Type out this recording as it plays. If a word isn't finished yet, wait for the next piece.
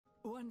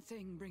One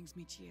thing brings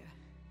me cheer.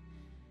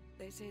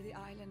 They say the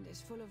island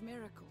is full of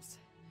miracles,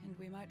 and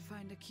we might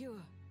find a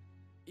cure.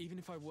 Even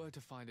if I were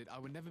to find it, I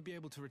would never be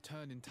able to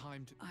return in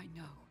time to... I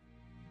know.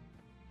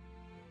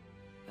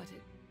 But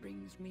it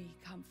brings me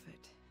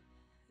comfort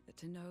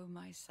to know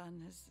my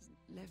son has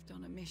left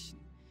on a mission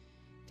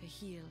to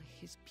heal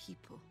his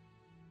people.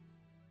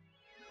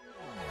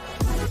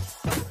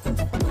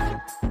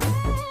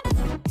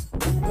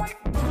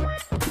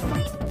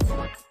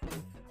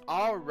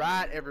 All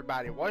right,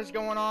 everybody, what is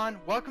going on?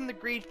 Welcome to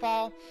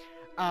Greedfall.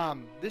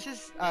 This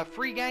is a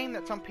free game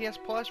that's on PS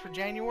Plus for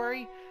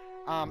January.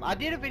 I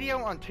did a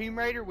video on Tomb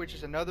Raider, which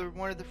is another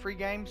one of the free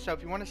games, so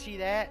if you want to see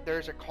that,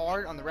 there's a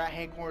card on the right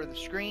hand corner of the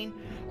screen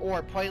or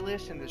a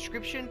playlist in the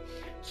description,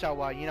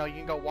 so you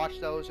can go watch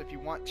those if you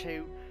want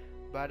to.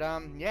 But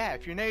yeah,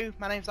 if you're new,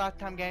 my name's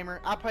Lifetime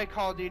Gamer. I play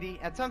Call of Duty,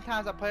 and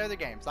sometimes I play other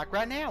games, like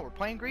right now we're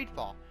playing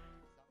Greedfall.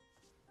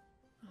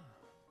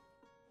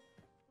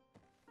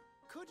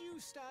 Could you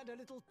stand a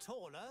little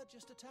taller,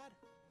 just a tad?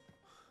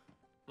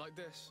 Like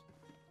this?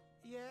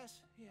 Yes,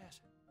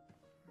 yes.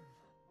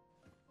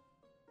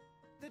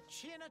 The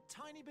chin a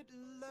tiny bit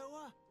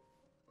lower.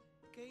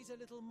 Gaze a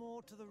little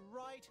more to the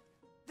right.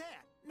 There!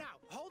 Now,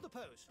 hold the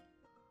pose.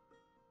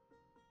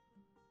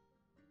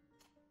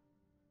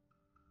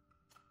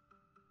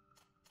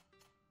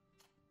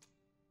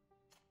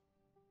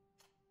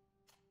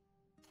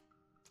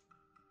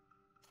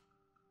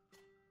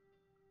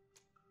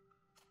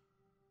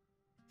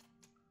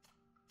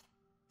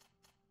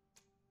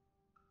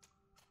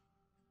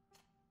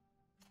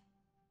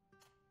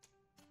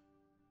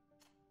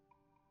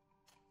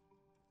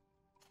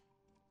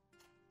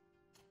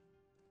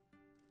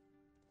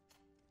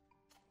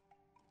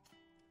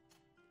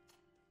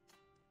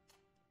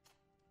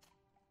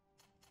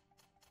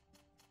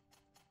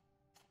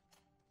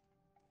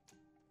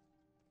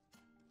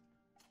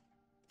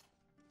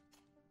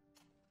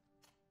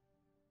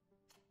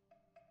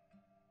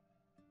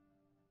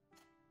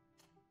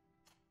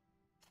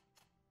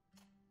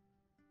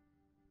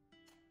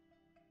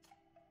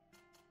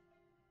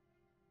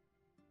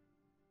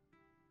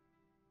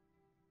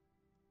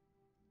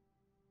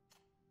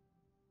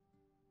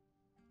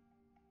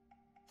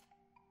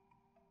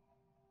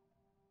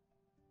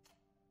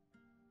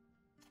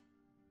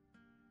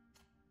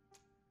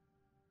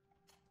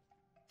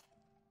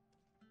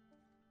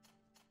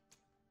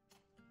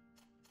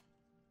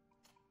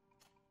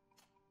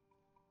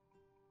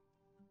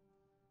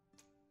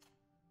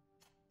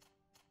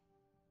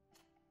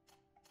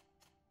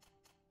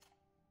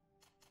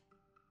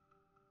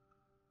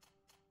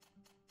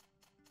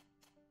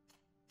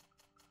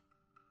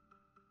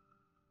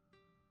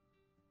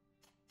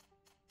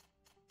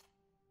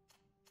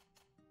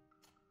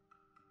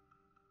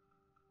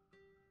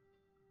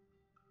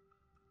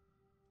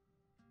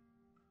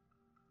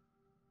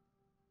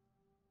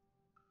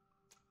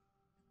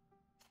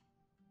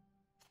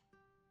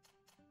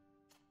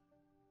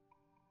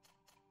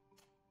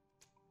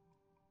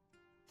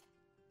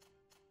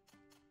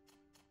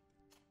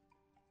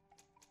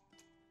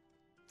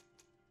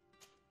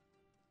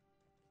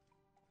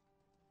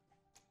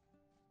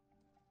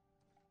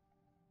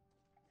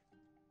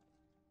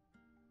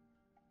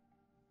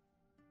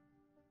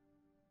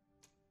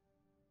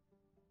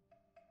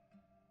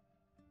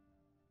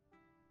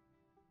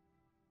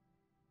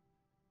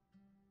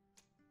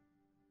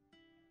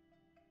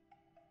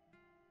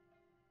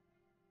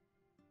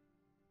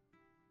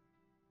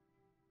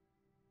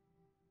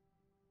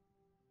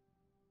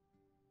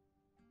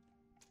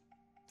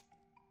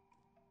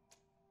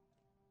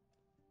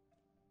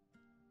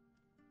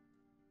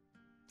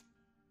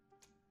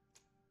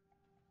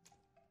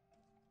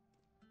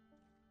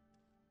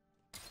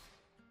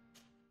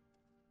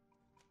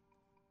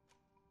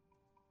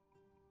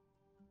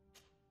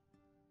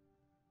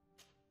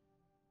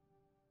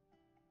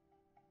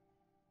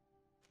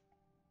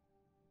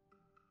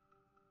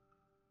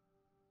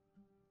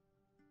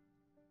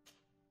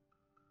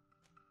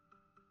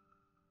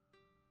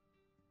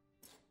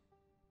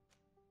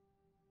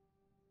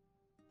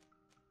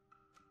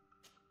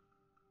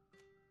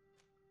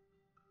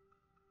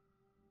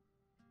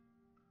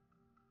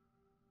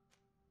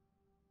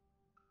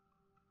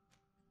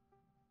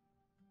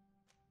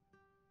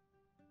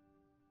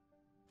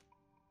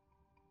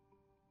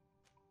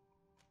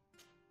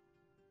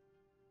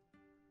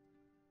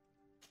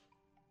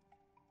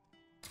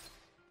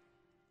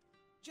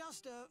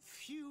 Just a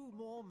few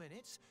more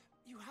minutes.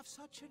 You have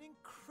such an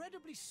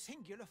incredibly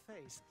singular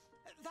face.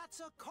 That's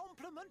a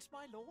compliment,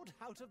 my lord,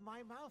 out of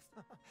my mouth.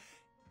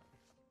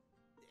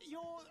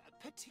 Your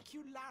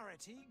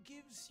particularity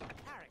gives you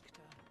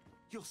character.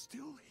 You're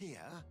still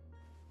here?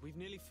 We've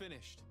nearly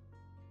finished.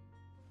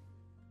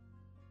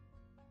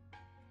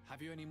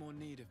 Have you any more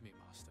need of me,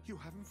 Master? You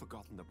haven't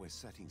forgotten that we're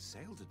setting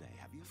sail today,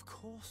 have you? Of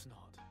course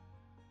not.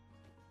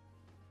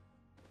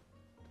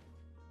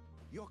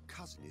 Your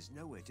cousin is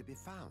nowhere to be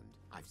found.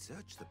 I've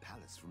searched the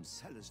palace from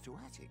cellars to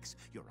attics.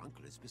 Your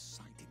uncle is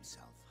beside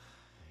himself.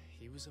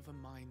 He was of a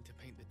mind to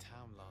paint the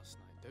town last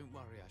night. Don't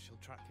worry, I shall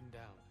track him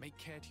down. Make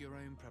care to your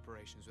own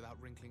preparations without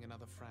wrinkling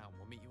another frown.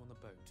 We'll meet you on the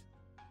boat.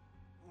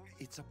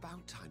 It's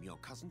about time your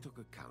cousin took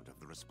account of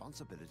the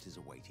responsibilities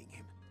awaiting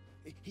him.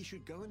 He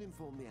should go and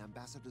inform the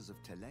ambassadors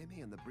of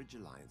Telemi and the Bridge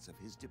Alliance of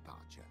his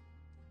departure.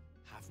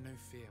 Have no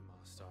fear,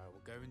 Master. I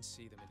will go and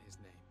see them in his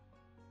name.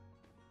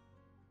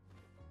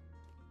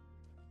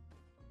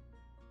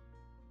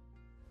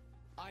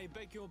 I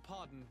beg your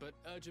pardon, but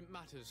urgent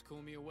matters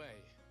call me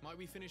away. Might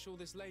we finish all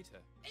this later?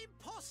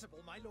 Impossible,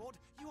 my lord!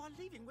 You are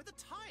leaving with the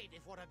tide,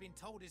 if what I've been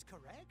told is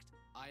correct.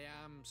 I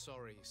am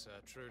sorry,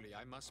 sir. Truly,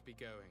 I must be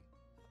going.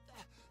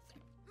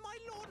 My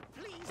lord,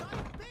 please, I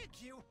beg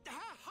you!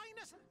 Her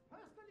Highness has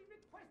personally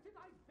requested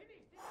I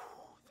finish this!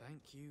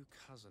 Thank you,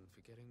 cousin,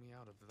 for getting me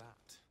out of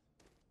that.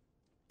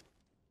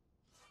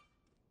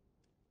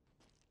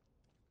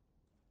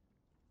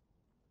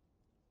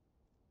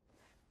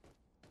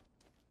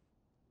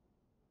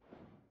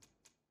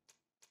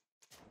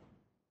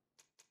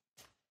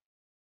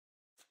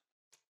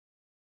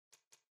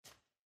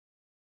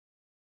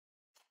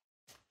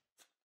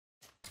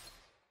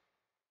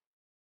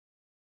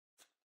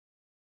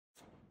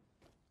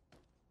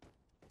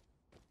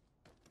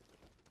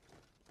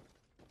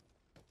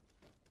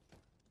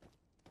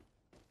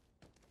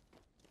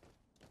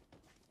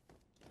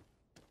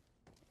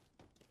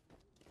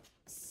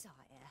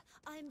 Sire,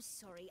 I'm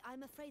sorry.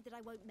 I'm afraid that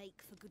I won't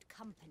make for good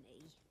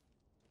company.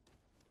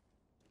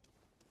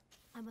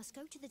 I must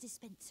go to the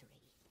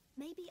dispensary.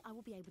 Maybe I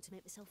will be able to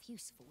make myself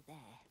useful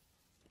there.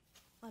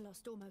 I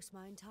lost almost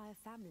my entire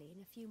family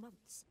in a few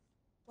months.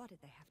 Why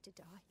did they have to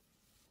die?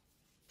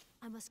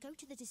 I must go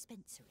to the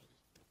dispensary.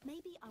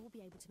 Maybe I will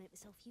be able to make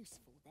myself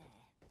useful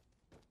there.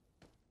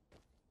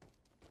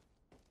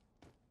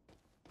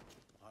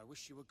 I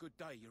wish you a good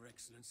day, Your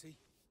Excellency.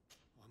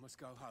 I must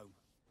go home.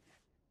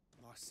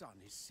 My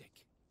son is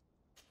sick.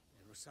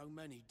 There are so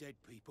many dead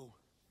people.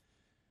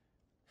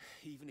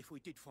 Even if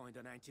we did find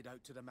an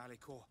antidote to the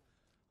Malicor,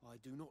 I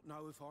do not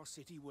know if our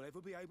city will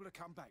ever be able to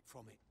come back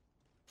from it.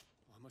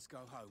 I must go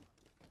home.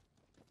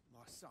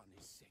 My son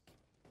is sick.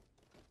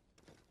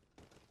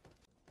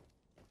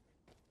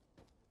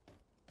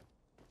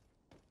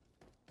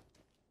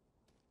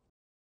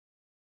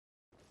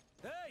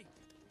 Hey!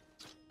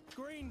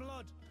 Green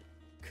blood!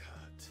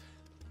 Kurt.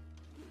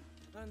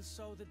 And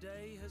so the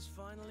day has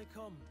finally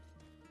come.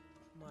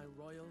 My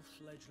royal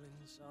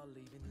fledglings are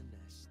leaving the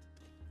nest.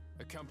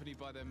 Accompanied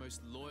by their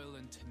most loyal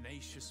and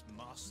tenacious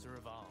master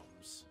of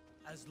arms.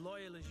 As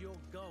loyal as your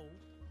goal.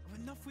 Oh,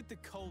 enough with the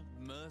cold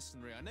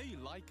mercenary. I know you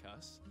like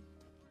us.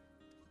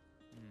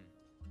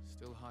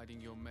 Still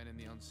hiding your men in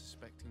the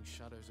unsuspecting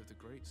shadows of the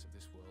greats of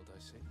this world, I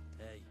see.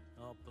 Hey,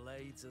 our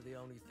blades are the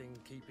only thing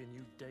keeping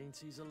you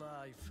dainties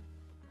alive.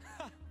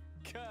 Ha!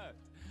 Kurt!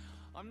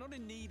 I'm not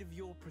in need of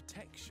your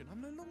protection.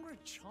 I'm no longer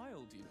a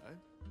child, you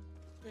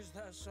know. Is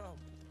that so?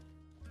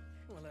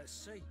 Well, let's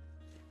see.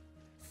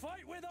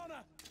 Fight with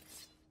honor!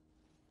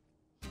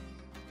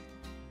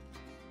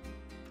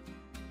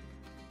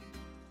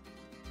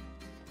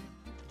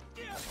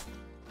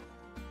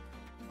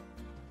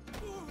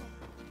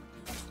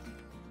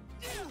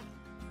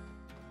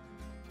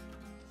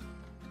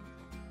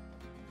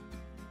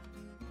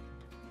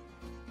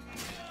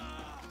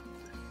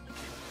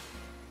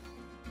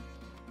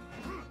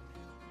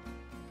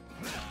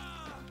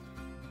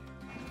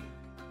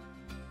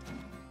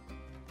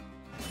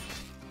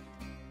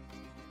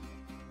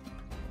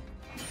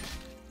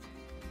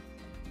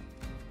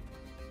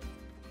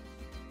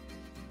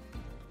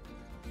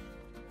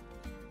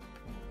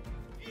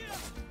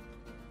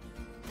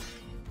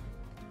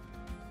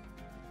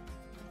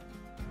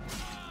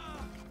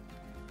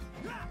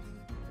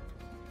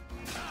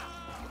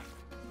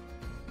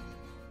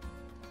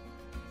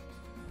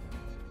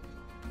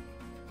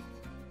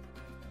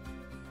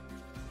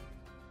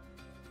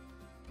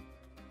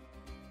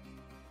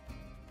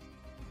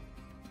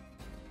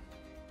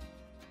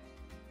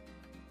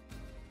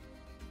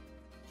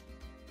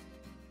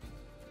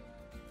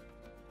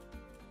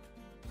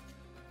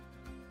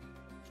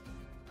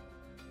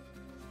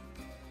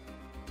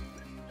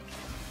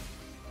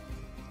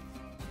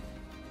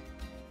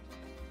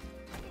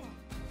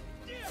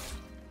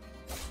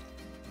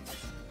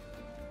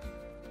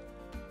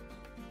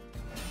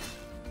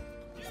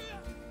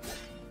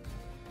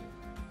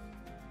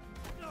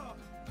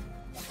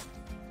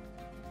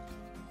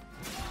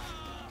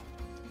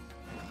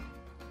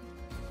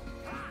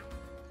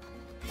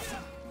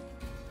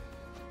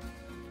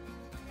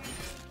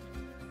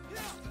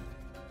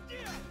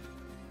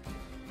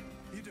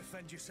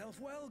 Defend yourself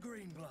well,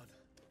 Greenblood.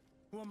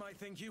 One might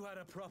think you had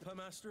a proper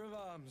master of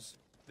arms.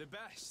 The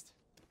best.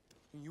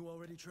 You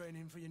already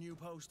training for your new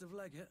post of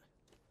legate?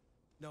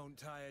 Don't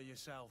tire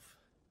yourself.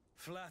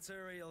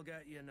 Flattery'll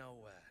get you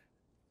nowhere.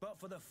 But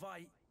for the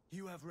fight,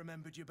 you have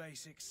remembered your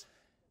basics.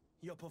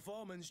 Your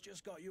performance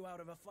just got you out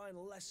of a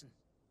final lesson.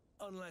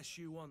 Unless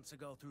you want to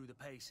go through the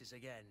paces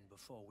again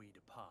before we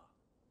depart.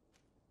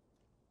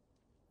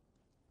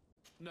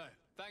 No,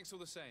 thanks all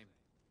the same.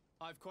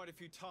 I've quite a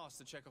few tasks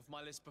to check off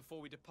my list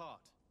before we depart.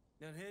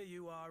 And here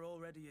you are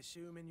already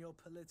assuming your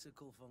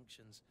political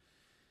functions.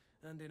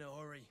 And in a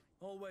hurry.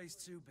 Always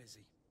too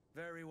busy.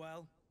 Very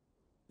well.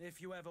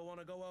 If you ever want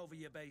to go over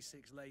your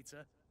basics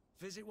later,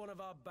 visit one of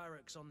our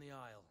barracks on the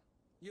Isle.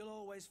 You'll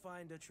always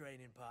find a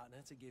training partner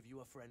to give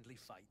you a friendly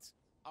fight.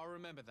 I'll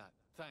remember that.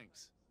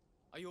 Thanks.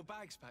 Are your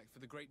bags packed for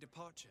the great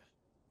departure?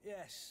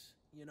 Yes.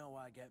 You know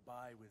I get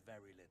by with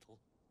very little.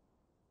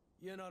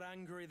 You're not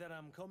angry that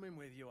I'm coming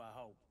with you, I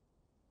hope.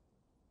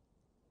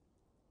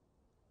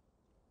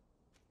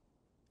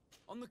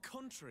 On the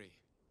contrary,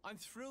 I'm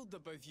thrilled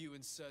that both you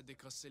and Sir de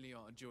Corsilion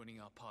are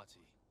joining our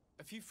party.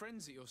 A few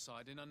friends at your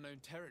side in unknown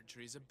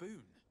territory is a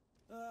boon.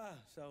 Ah,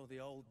 so the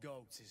old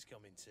goat is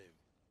coming too.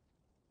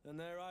 And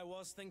there I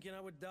was thinking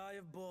I would die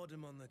of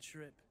boredom on the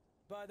trip.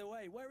 By the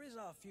way, where is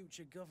our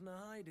future governor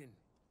hiding?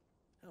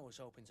 I was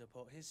hoping to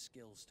put his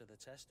skills to the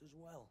test as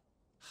well.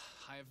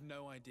 I have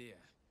no idea.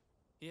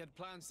 He had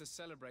plans to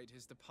celebrate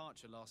his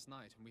departure last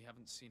night, and we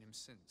haven't seen him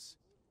since.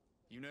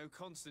 You know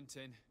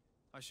Constantine.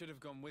 I should have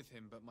gone with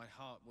him, but my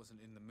heart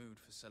wasn't in the mood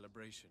for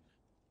celebration.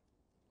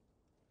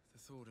 The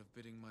thought of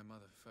bidding my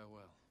mother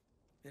farewell.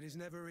 It is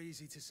never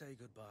easy to say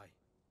goodbye.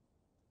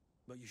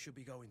 But you should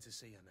be going to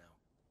see her now.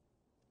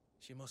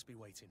 She must be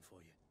waiting for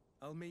you.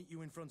 I'll meet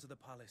you in front of the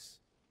palace.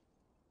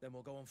 Then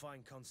we'll go and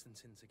find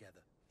Constantine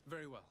together.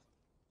 Very well.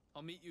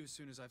 I'll meet you as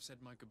soon as I've said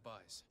my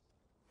goodbyes.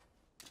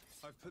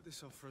 I've put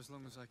this off for as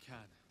long as I can.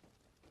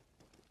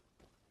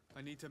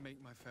 I need to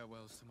make my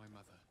farewells to my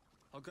mother.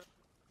 I'll go...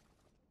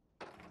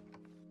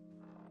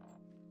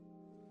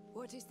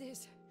 What is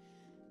this?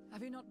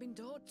 Have you not been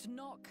taught to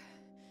knock?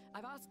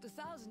 I've asked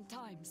 1,000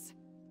 times.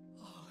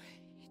 Oh,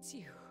 it's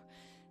you,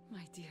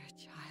 my dear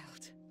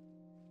child.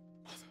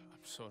 Mother,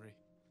 I'm sorry.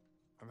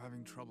 I'm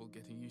having trouble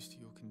getting used to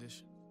your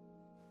condition.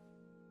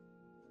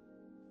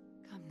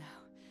 Come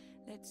now,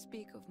 let's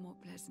speak of more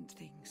pleasant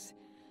things.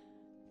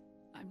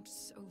 I'm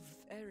so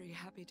very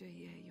happy to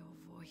hear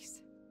your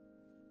voice.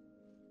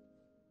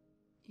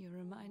 You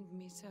remind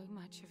me so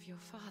much of your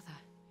father.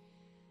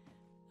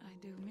 I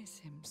do miss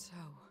him so.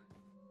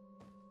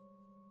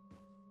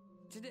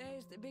 Today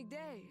is the big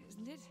day,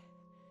 isn't it?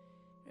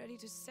 Ready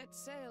to set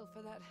sail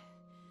for that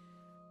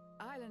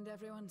island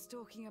everyone's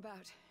talking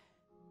about.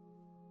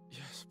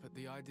 Yes, but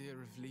the idea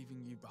of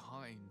leaving you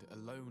behind,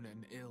 alone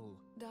and ill...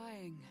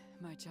 Dying,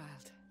 my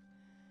child.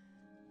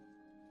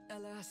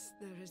 Alas,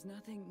 there is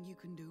nothing you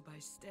can do by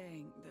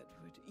staying that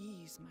would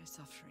ease my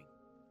suffering.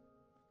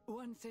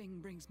 One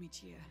thing brings me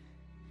cheer.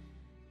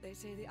 They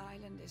say the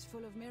island is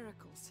full of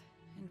miracles,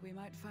 and we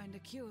might find a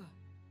cure.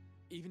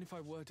 Even if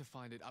I were to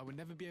find it, I would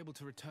never be able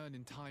to return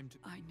in time to...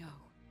 I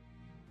know.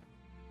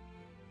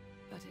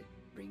 But it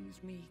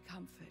brings me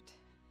comfort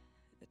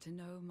to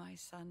know my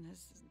son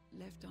has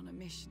left on a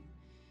mission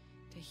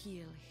to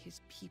heal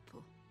his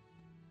people.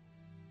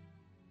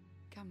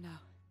 Come now.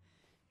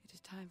 It is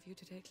time for you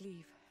to take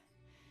leave.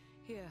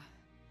 Here,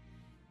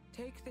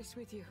 take this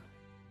with you.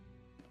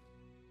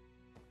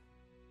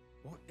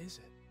 What is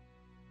it?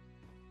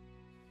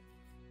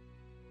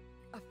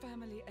 A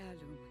family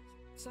heirloom.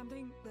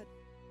 Something that...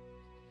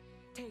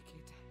 Take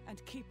it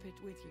and keep it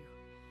with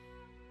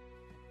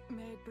you.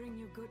 May it bring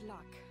you good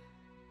luck.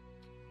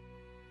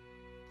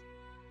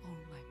 All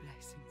my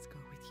blessings go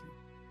with you,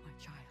 my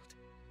child.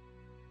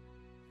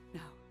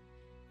 Now,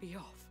 be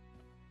off.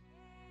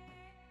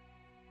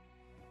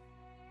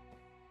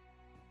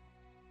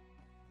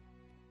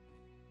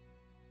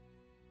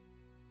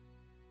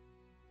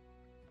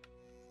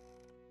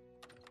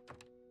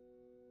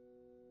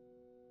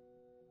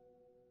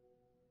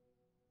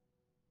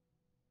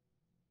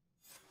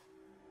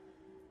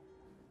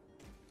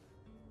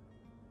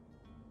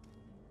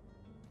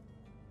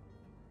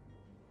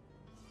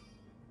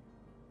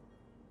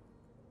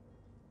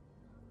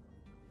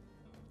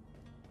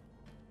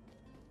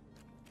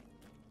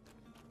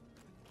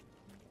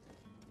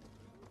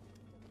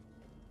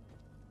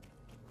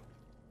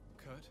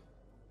 Kurt?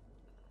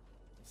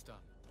 It's done.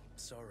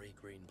 Sorry,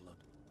 Greenblood.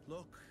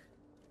 Look,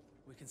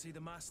 we can see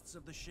the masts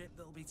of the ship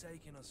that'll be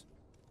taking us.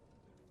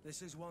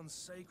 This is one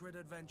sacred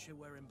adventure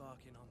we're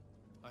embarking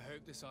on. I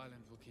hope this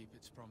island will keep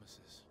its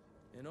promises.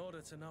 In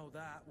order to know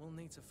that, we'll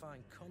need to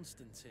find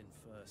Constantine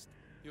first.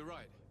 You're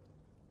right.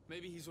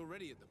 Maybe he's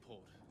already at the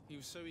port. He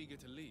was so eager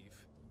to leave.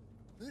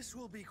 This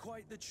will be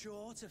quite the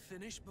chore to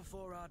finish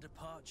before our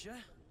departure.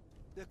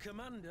 The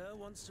commander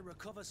wants to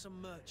recover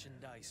some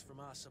merchandise from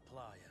our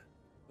supplier,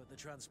 but the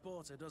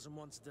transporter doesn't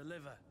want to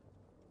deliver.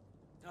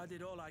 I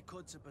did all I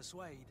could to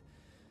persuade.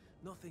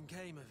 Nothing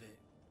came of it.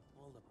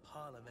 All the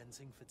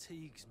parliamenting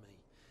fatigues me.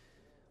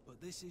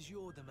 But this is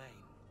your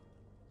domain.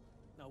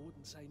 I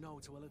wouldn't say no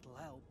to a little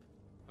help.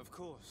 Of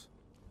course.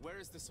 Where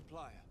is the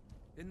supplier?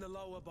 In the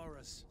lower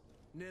boroughs,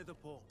 near the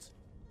port.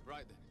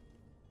 Right then.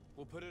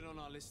 We'll put it on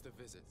our list of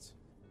visits.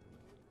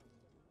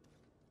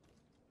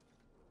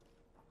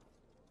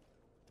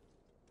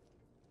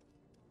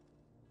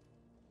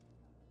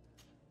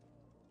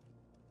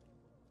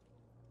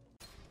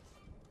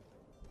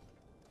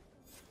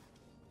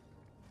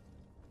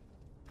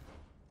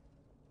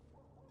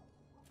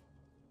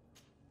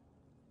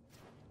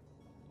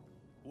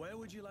 Where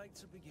would you like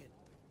to begin?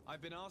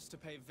 I've been asked to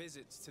pay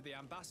visits to the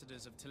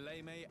ambassadors of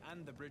Thélème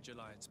and the Bridge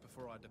Alliance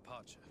before our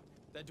departure.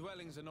 Their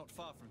dwellings are not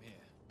far from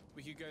here.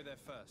 We could go there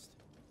first.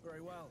 Very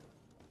well.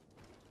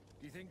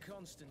 Do you think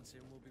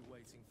Constantine will be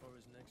waiting for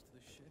us next to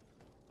the ship?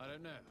 I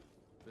don't know,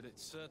 but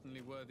it's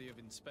certainly worthy of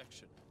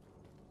inspection.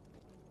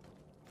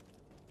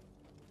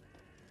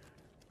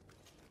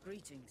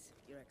 Greetings,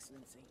 Your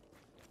Excellency.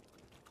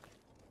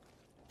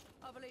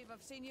 I believe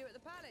I've seen you at the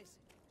palace.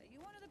 Are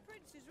you one of the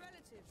prince's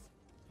relatives?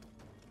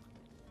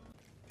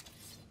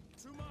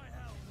 To my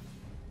help!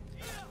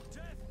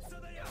 Death to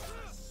the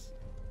Empress!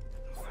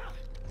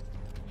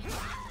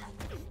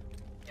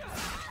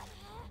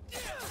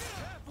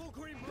 Careful,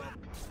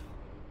 Greenblood!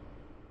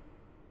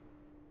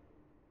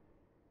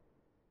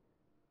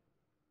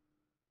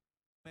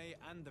 May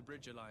and the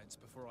Bridge Alliance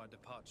before our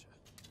departure.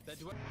 Their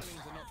dwellings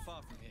are not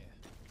far from here.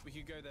 We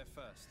could go there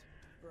first.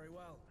 Very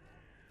well.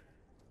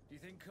 Do you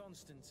think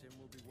Constantine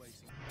will be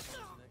waiting for us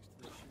next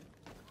to the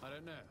ship? I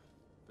don't know,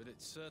 but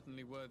it's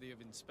certainly worthy of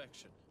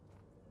inspection.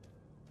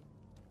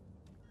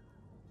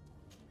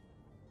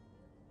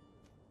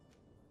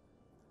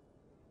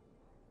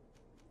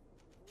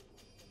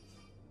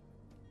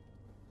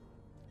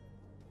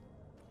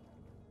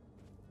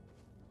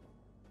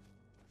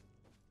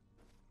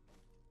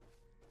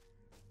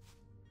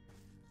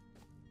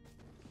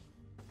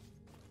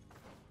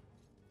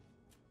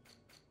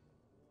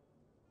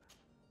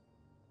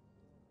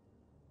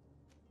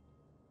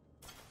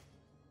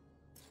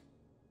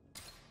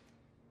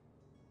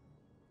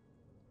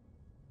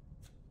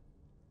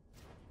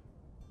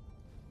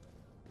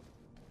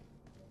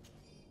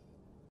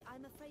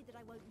 I'm afraid that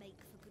I won't make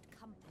for good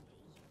company.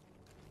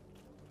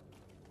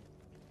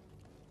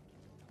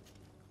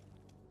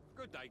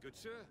 Good day, good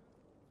sir.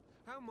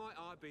 How might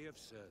I be of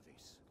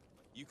service?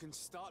 You can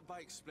start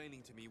by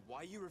explaining to me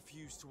why you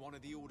refuse to honor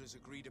the orders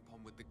agreed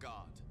upon with the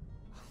guard.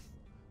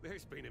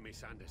 There's been a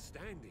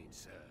misunderstanding,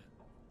 sir.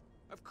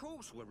 Of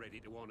course we're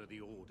ready to honor the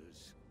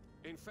orders.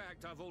 In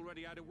fact, I've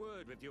already had a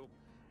word with your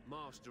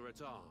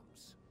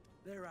master-at-arms.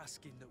 They're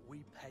asking that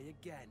we pay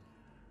again,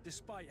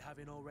 despite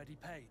having already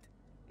paid.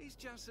 It's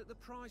just that the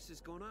price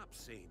has gone up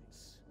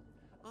since.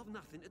 I've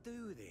nothing to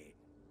do with it.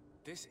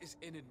 This is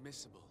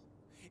inadmissible.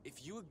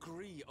 If you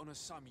agree on a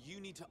sum, you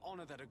need to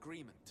honor that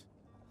agreement.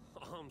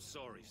 I'm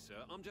sorry, sir.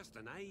 I'm just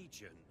an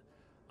agent.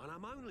 And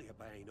I'm only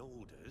obeying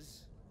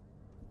orders.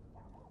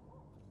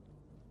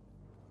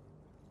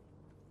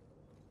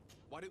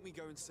 Why don't we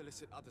go and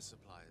solicit other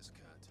suppliers,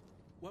 Kurt?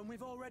 When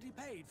we've already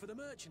paid for the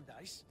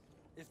merchandise?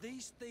 If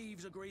these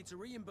thieves agree to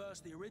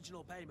reimburse the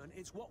original payment,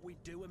 it's what we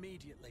do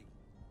immediately.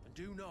 And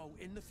do know,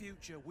 in the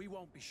future, we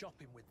won't be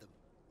shopping with them.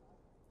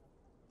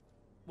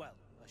 Well,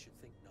 I should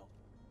think not.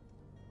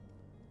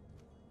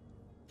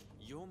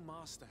 Your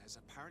master has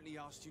apparently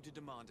asked you to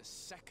demand a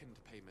second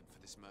payment for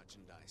this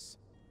merchandise.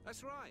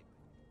 That's right.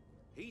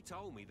 He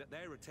told me that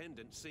their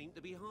attendant seemed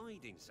to be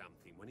hiding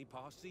something when he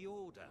passed the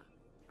order.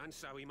 And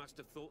so he must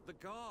have thought the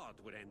guard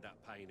would end up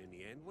paying in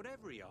the end,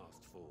 whatever he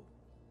asked for.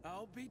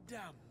 I'll be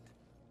damned.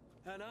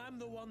 And I'm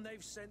the one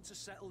they've sent to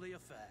settle the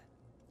affair.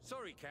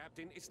 Sorry,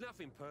 Captain, it's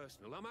nothing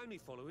personal. I'm only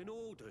following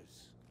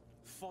orders.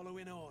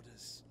 Following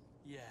orders.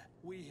 Yeah,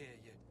 we hear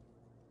you.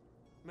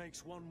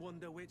 Makes one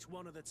wonder which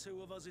one of the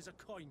two of us is a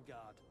coin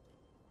guard.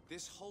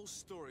 This whole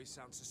story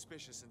sounds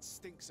suspicious and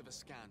stinks of a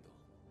scandal.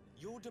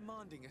 You're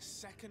demanding a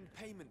second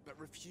payment but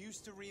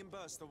refuse to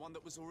reimburse the one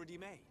that was already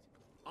made.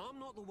 I'm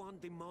not the one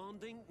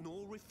demanding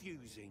nor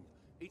refusing.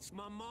 It's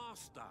my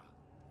master.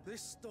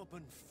 This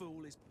stubborn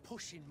fool is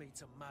pushing me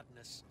to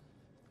madness.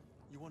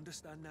 You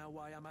understand now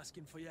why I'm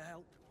asking for your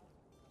help?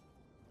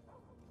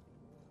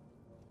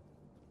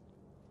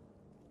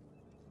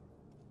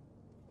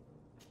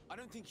 I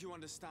don't think you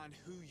understand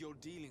who you're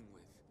dealing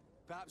with.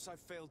 Perhaps I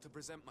failed to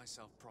present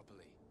myself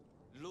properly.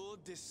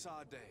 Lord de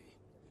Sardet,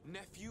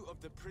 nephew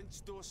of the Prince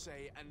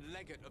d'Orsay and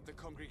legate of the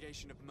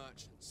Congregation of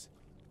Merchants.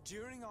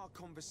 During our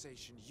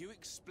conversation, you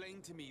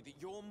explained to me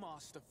that your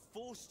master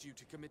forced you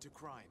to commit a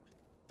crime.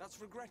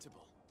 That's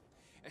regrettable,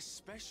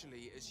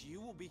 especially as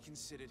you will be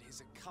considered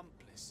his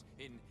accomplice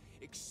in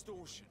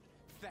extortion,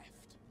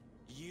 theft.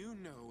 You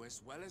know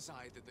as well as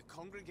I that the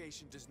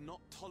Congregation does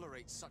not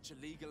tolerate such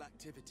illegal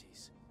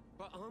activities.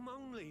 But I'm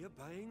only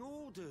obeying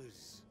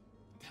orders.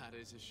 That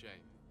is a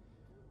shame.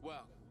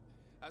 Well,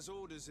 as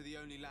orders are the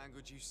only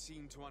language you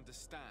seem to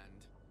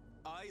understand,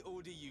 I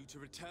order you to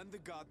return the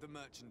guard the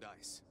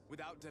merchandise,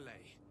 without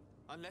delay.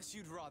 Unless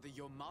you'd rather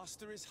your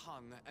master is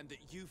hung and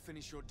that you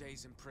finish your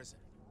days in prison.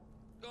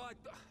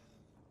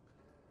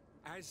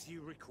 As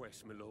you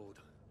request, my lord.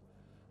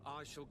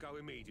 I shall go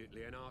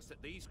immediately and ask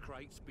that these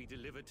crates be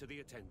delivered to the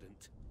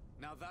attendant.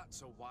 Now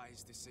that's a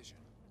wise decision.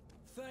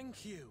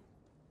 Thank you.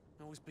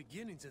 I was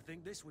beginning to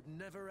think this would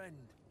never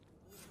end.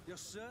 You're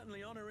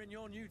certainly honoring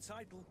your new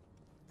title.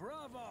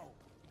 Bravo!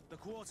 The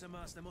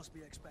quartermaster must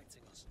be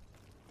expecting us.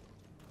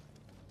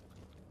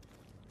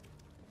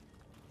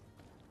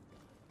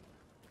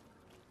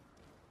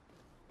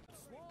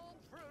 Sworn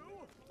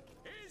through?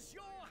 Is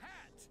your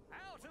hat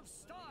out of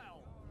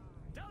style?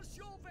 Does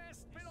your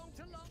vest belong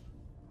to London?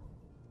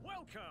 Well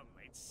welcome.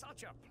 It's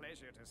such a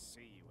pleasure to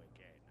see you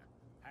again.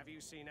 Have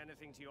you seen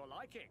anything to your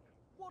liking?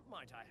 What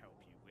might I help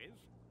you with?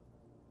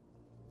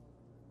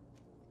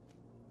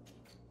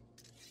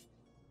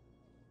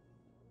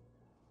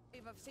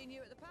 If I've seen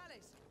you at the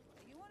palace.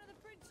 Are you one of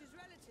the prince's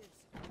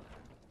relatives?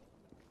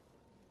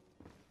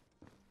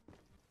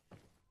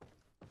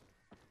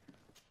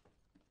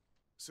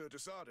 Sir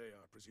Desade,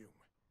 I presume.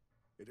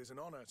 It is an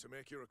honor to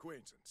make your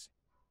acquaintance.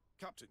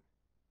 Captain,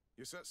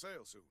 you set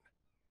sail soon.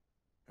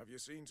 Have you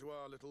seen to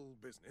our little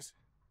business?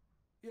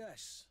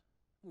 Yes.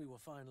 We were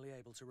finally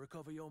able to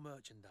recover your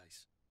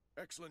merchandise.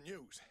 Excellent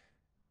news.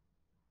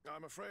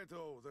 I'm afraid,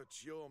 though,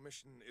 that your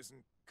mission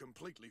isn't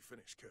completely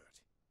finished,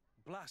 Kurt.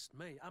 Blast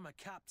me, I'm a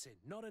captain,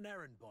 not an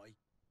errand boy.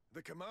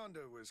 The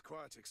commander was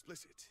quite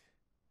explicit.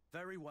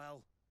 Very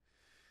well.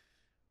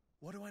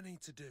 What do I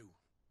need to do?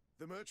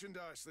 The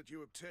merchandise that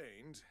you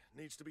obtained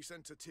needs to be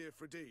sent to Tier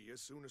Fredi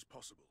as soon as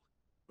possible.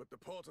 But the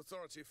Port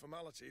Authority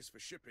formalities for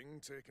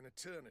shipping take an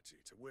eternity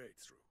to wade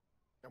through.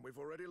 And we've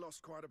already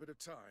lost quite a bit of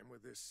time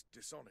with this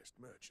dishonest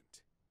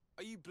merchant.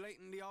 Are you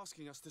blatantly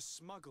asking us to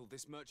smuggle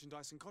this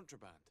merchandise and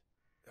contraband?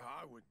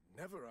 I would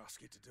never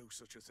ask you to do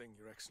such a thing,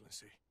 Your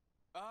Excellency.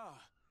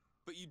 Ah,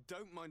 but you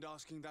don't mind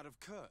asking that of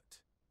Kurt?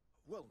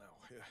 Well,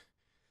 now,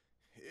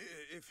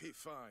 if he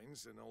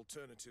finds an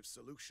alternative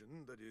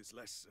solution that is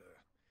less,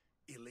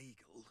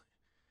 illegal,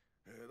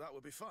 that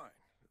would be fine.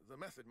 The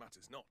method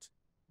matters not.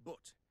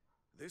 But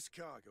this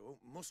cargo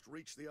must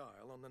reach the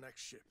Isle on the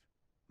next ship.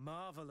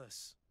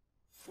 Marvelous.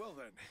 Well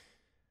then,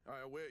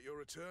 I await your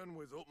return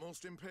with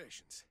utmost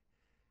impatience.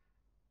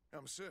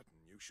 I'm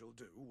certain you shall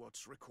do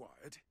what's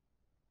required.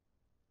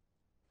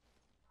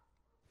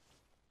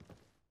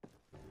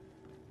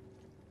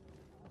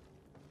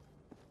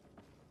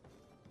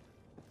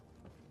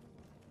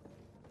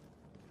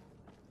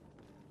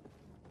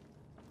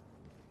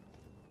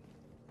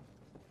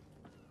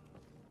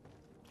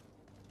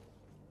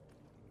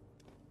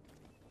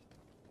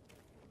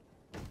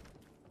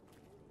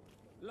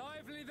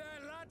 Lively there,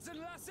 lads and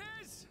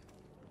lasses!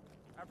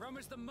 I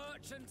promised the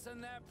merchants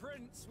and their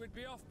prince we'd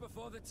be off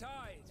before the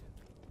tide.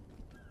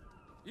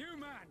 You,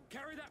 man,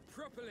 carry that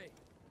properly.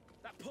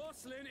 That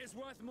porcelain is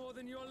worth more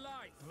than your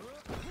life.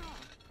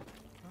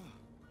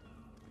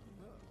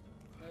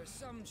 There are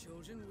some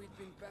children we'd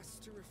been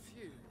best to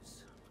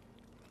refuse.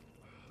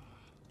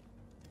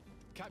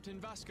 Captain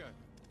Vasco.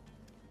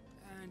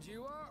 And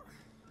you are?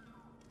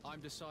 I'm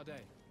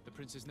Desade, the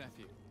prince's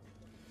nephew.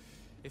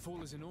 If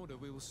all is in order,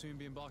 we will soon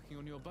be embarking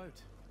on your boat.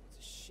 It's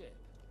a ship,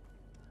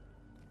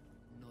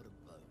 not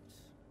a boat.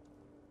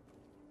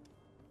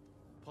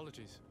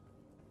 Apologies.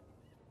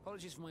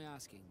 Apologies for my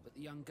asking, but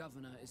the young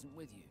governor isn't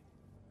with you.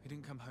 He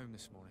didn't come home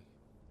this morning.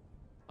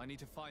 I need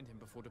to find him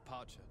before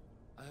departure.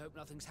 I hope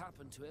nothing's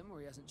happened to him or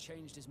he hasn't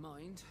changed his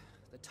mind.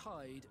 The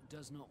tide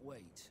does not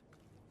wait.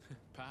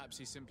 Perhaps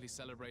he simply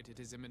celebrated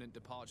his imminent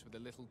departure with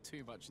a little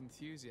too much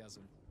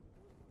enthusiasm.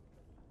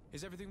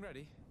 Is everything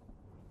ready?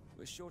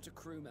 We're short a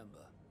crew member.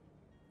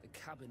 The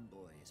cabin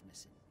boy is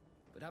missing.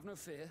 But have no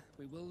fear,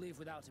 we will leave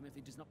without him if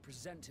he does not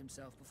present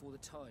himself before the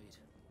tide.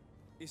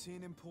 Is he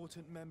an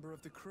important member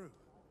of the crew?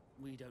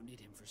 We don't need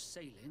him for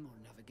sailing or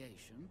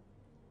navigation.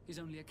 He's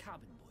only a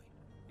cabin boy.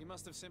 He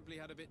must have simply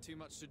had a bit too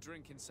much to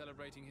drink in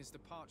celebrating his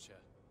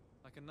departure.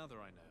 Like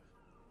another I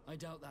know. I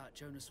doubt that.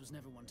 Jonas was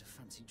never one to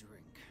fancy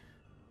drink.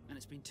 And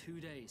it's been 2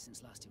 days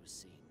since last he was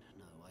seen.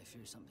 No, I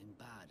fear something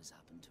bad has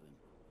happened to him.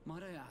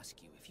 Might I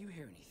ask you, if you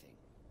hear anything,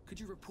 could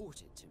you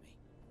report it to me?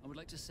 I would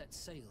like to set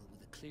sail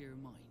with a clear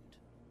mind.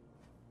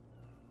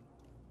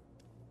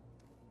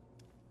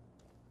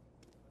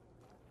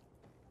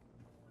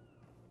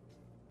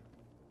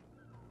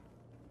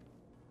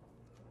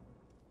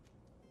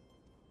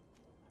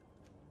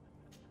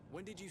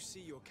 When did you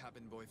see your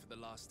cabin boy for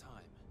the last time?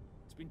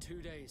 It's been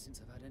 2 days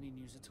since I've had any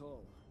news at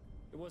all.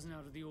 It wasn't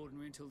out of the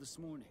ordinary until this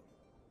morning.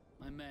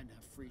 My men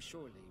have free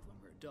shore leave when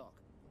we're at dock.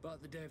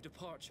 But the day of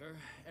departure,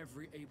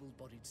 every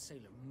able-bodied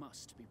sailor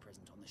must be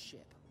present on the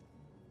ship.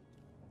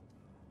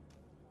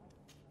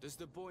 Does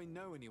the boy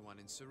know anyone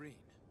in Serene?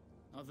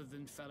 Other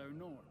than fellow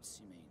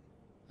Nords, you mean?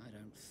 I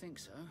don't think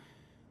so,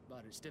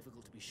 but it's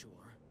difficult to be sure.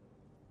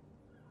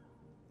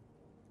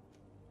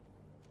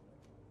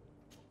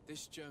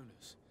 This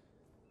Jonas,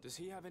 does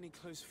he have any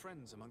close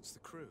friends amongst the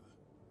crew?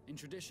 In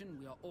tradition,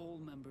 we are all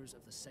members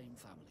of the same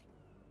family.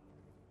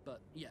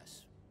 But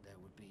yes, there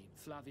would be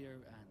Flavio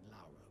and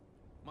Lauro.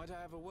 Might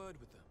I have a word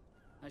with them?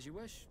 As you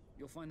wish.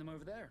 You'll find them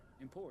over there,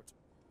 in port.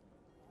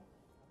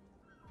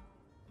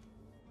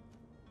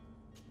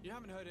 You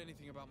haven't heard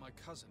anything about my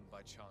cousin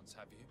by chance,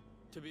 have you?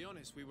 To be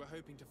honest, we were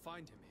hoping to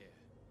find him here.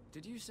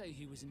 Did you say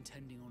he was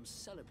intending on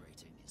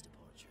celebrating his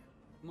departure?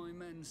 My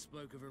men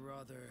spoke of a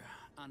rather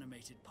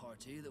animated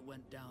party that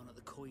went down at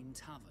the Coin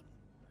Tavern,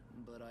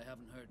 but I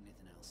haven't heard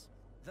anything else.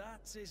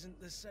 That isn't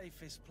the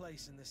safest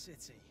place in the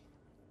city.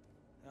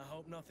 I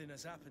hope nothing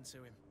has happened to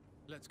him.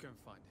 Let's go and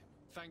find him.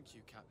 Thank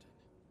you, Captain.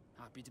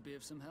 Happy to be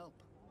of some help.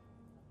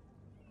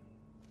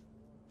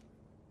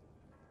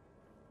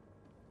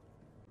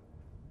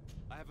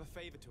 I have a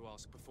favor to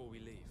ask before we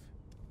leave.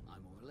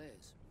 I'm all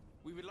ears.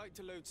 We would like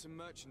to load some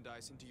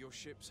merchandise into your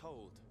ship's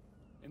hold.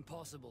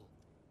 Impossible.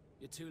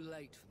 You're too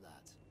late for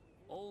that.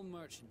 All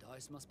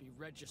merchandise must be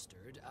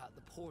registered at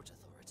the Port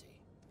Authority,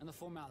 and the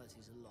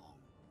formalities are long.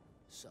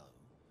 So,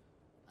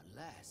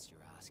 unless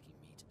you're asking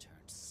me to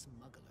turn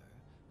smuggler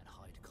and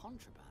hide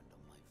contraband on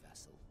my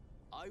vessel...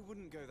 I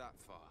wouldn't go that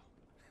far.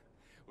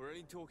 We're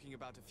only talking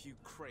about a few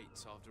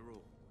crates after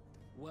all.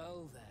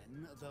 Well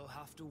then, they'll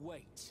have to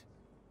wait.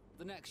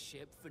 The next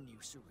ship for New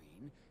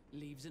Serene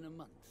leaves in a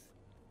month.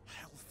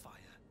 Hellfire.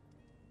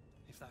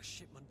 If that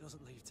shipment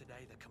doesn't leave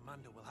today, the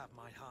commander will have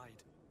my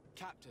hide.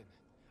 Captain,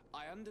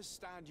 I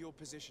understand your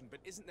position, but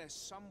isn't there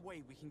some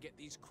way we can get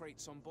these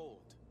crates on board?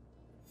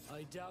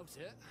 I doubt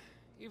it.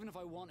 Even if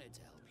I wanted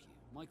to help you,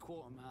 my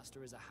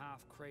quartermaster is a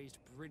half-crazed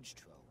bridge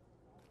troll.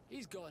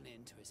 He's gotten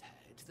into his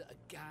head that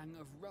a gang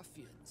of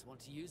ruffians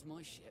want to use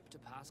my ship to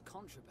pass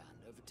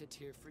contraband over to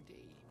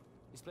Tirfredi.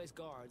 He's placed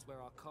guards where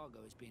our cargo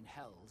is being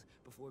held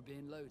before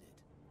being loaded.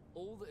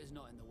 All that is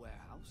not in the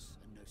warehouse,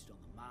 and noted on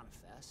the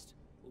manifest,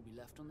 will be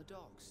left on the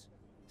docks.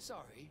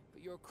 Sorry,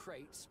 but your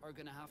crates are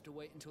gonna have to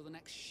wait until the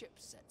next ship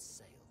sets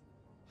sail.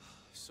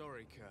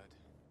 Sorry, Kurt.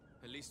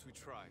 At least we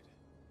tried.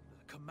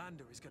 The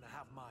commander is gonna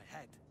have my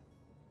head.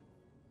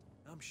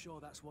 I'm sure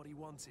that's what he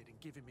wanted in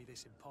giving me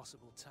this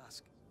impossible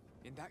task.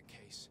 In that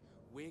case,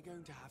 we're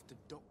going to have to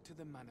doctor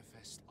the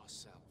manifest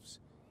ourselves.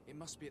 It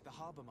must be at the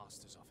Harbour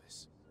Master's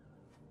office.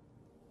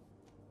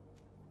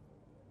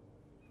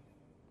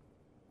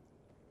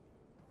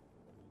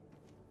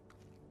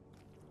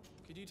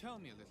 Could you tell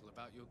me a little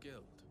about your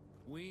guild?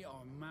 We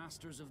are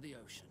masters of the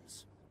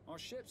oceans. Our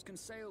ships can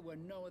sail where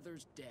no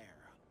others dare.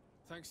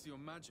 Thanks to your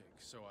magic,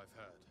 so I've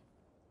heard.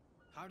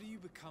 How do you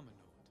become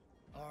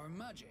a Nord? Our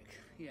magic,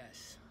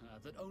 yes,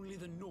 that only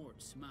the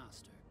Nords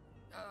master.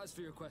 As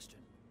for your question,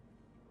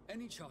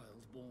 any child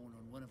born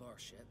on one of our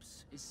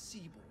ships is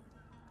seaborn.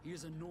 He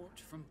is a Nord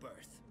from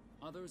birth.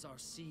 Others are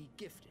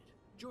sea-gifted,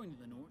 joining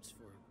the Nords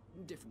for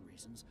different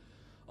reasons,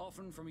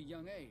 often from a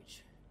young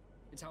age.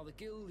 It's how the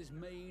guild is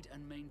made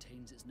and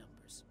maintains its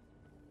numbers.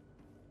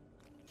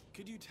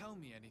 Could you tell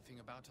me anything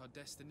about our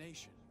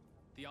destination?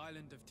 The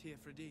island of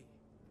Tirfredi?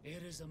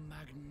 It is a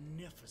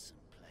magnificent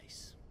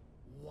place.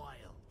 Wild.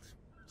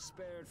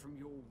 Spared from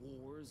your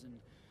wars and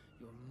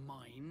your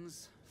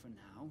mines, for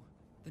now.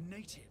 The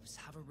natives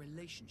have a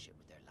relationship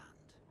with their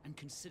land, and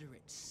consider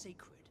it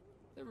sacred.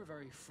 They're a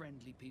very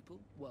friendly people,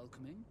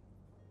 welcoming,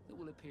 that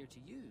will appear to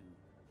you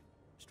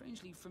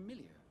strangely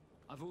familiar.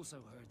 I've also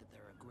heard that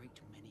there are a great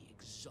many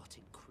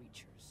exotic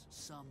creatures,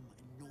 some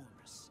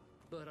enormous.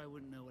 But I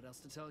wouldn't know what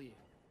else to tell you.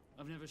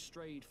 I've never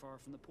strayed far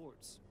from the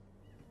ports.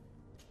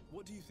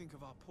 What do you think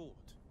of our port?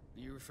 Are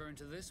you referring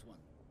to this one?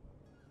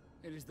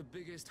 It is the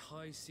biggest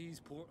high seas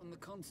port on the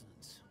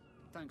continent.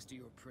 Thanks to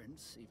your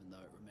prince, even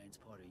though it remains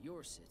part of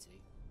your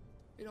city,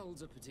 it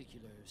holds a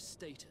particular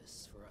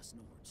status for us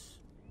Nords.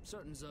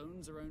 Certain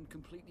zones are owned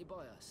completely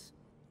by us,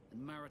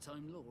 and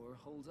maritime law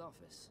holds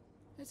office.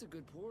 It's a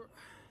good port.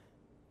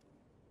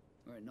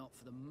 Were it not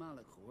for the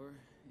Malachor,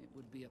 it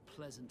would be a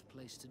pleasant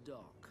place to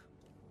dock.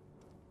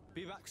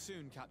 Be back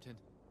soon, Captain.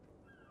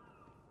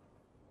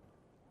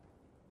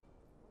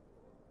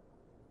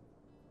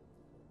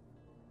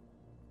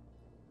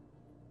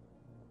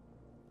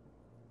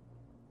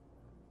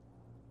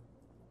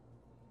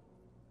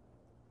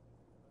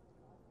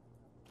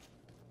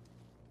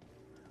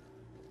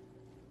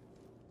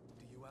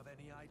 Do you have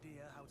any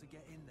idea how to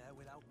get in there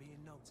without being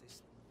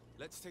noticed?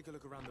 Let's take a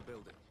look around the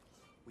building.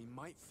 We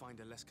might find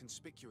a less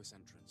conspicuous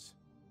entrance.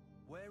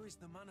 Where is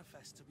the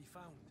manifest to be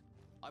found?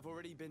 I've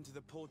already been to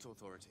the port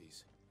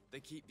authorities. They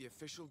keep the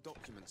official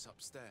documents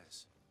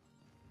upstairs.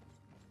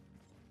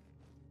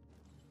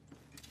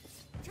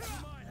 To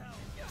my help!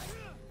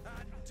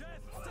 And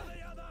death to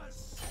the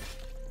others!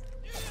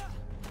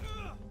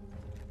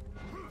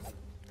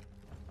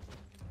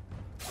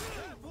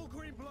 Careful,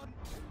 Greenblood!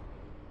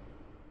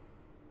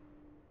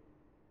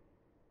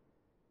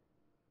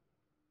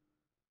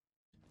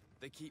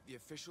 They keep the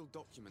official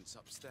documents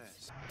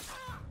upstairs.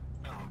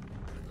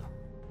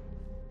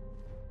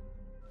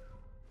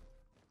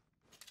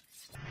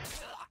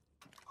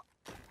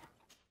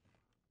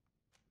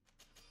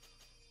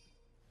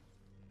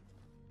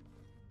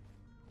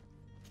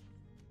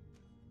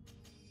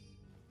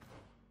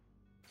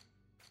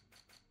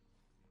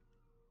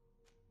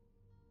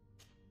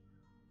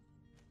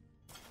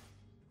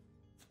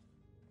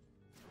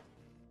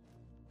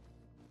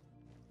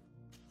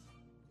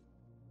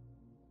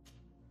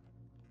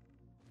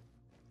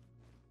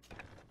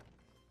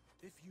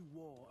 If you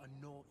wore a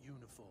Nort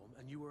uniform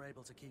and you were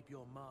able to keep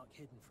your mark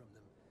hidden from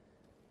them,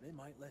 they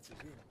might let us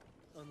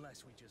in,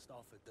 unless we just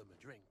offered them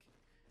a drink.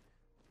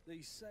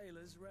 These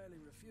sailors rarely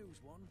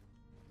refuse one.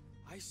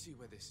 I see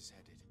where this is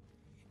headed.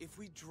 If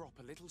we drop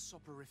a little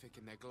soporific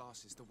in their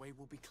glasses, the way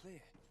will be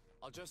clear.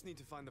 I'll just need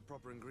to find the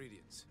proper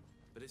ingredients,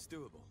 but it's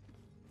doable.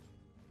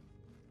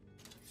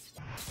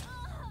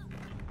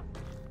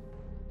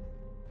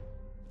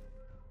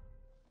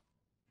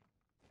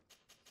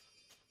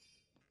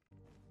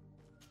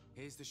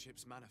 Here's the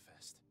ship's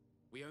manifest.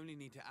 We only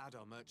need to add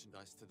our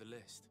merchandise to the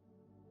list.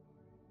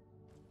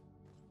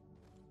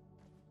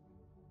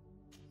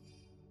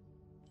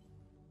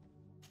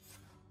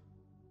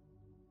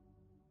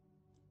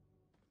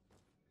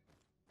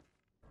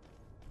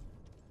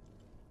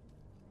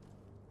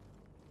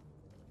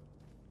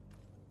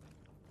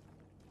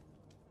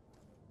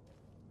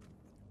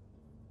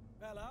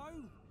 Hello?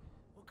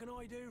 What can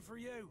I do for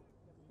you?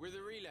 We're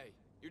the relay.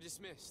 You're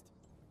dismissed.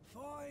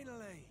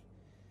 Finally!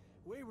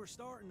 We were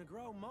starting to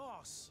grow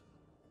moss.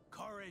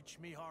 Courage,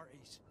 me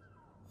hearties.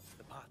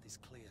 The path is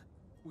clear.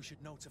 We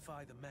should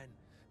notify the men.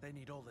 They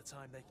need all the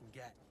time they can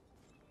get.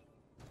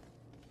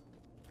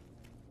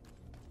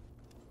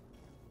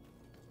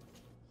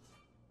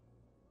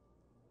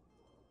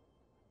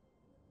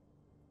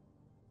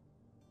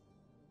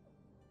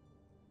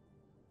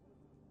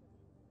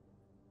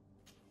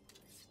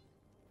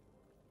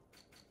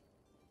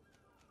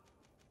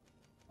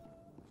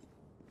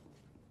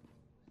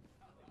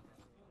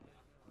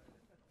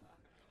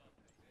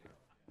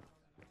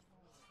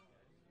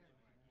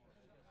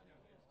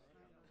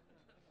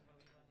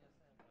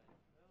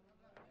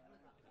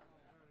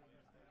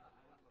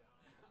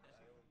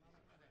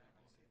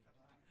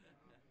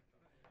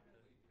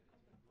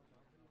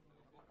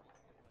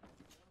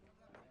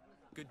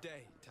 Good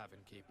day, tavern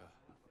keeper.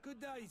 Good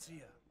day to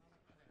you.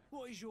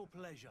 What is your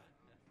pleasure?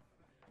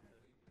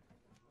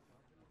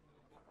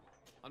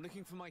 I'm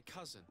looking for my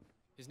cousin.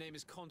 His name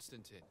is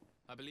Constantine.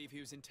 I believe he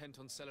was intent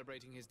on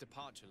celebrating his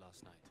departure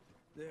last night.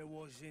 There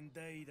was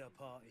indeed a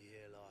party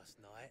here last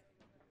night,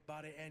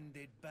 but it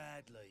ended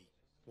badly.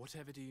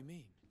 Whatever do you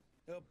mean?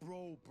 A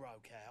brawl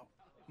broke out.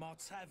 My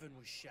tavern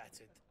was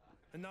shattered,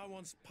 and no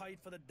one's paid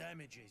for the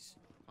damages.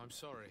 I'm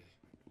sorry.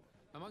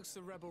 Amongst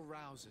the rebel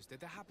rousers,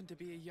 did there happen to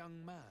be a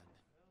young man?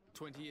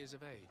 20 years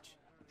of age,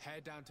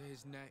 hair down to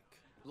his neck,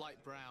 light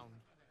brown,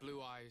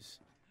 blue eyes,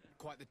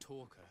 quite the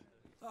talker.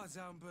 I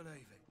don't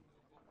believe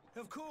it.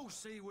 Of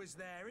course he was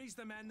there. He's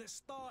the man that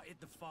started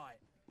the fight.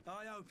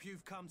 I hope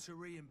you've come to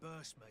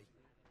reimburse me.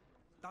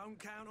 Don't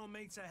count on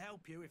me to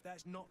help you if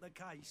that's not the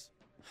case.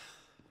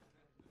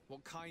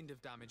 What kind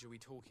of damage are we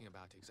talking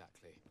about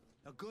exactly?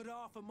 A good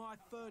half of my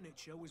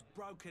furniture was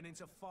broken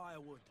into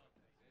firewood.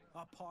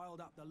 I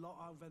piled up the lot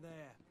over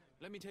there.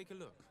 Let me take a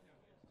look.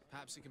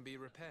 Perhaps it can be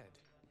repaired.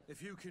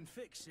 If you can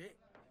fix it,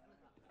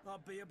 I'll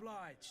be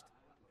obliged.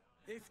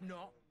 If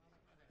not,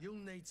 you'll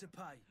need to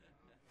pay.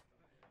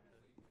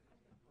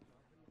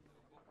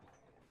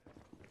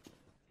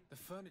 The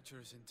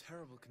furniture is in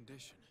terrible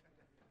condition.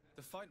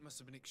 The fight must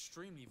have been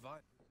extremely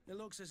violent. It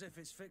looks as if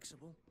it's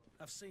fixable.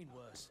 I've seen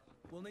worse.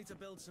 We'll need to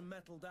build some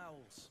metal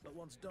dowels, but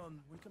once done,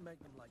 we can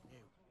make them like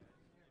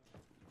new.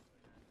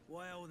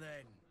 Well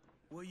then,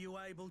 were you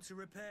able to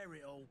repair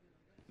it all?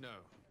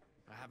 No,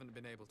 I haven't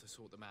been able to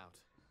sort them out.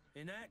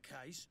 In that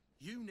case,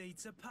 you need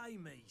to pay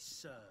me,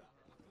 sir.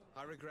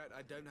 I regret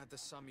I don't have the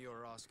sum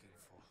you're asking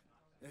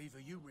for. Either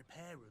you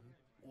repair them,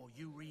 or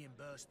you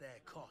reimburse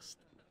their cost.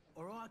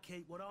 Or I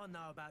keep what I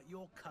know about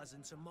your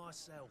cousin to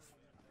myself.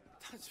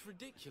 That's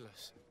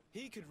ridiculous.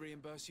 He could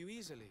reimburse you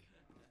easily.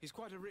 He's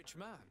quite a rich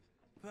man.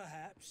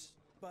 Perhaps,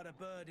 but a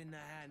bird in the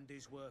hand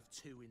is worth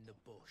two in the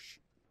bush.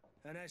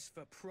 And as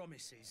for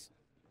promises,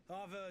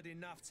 I've heard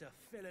enough to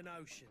fill an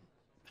ocean.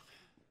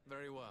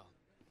 Very well.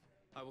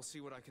 I will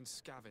see what I can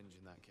scavenge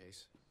in that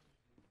case.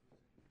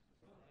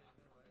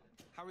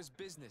 How is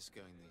business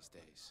going these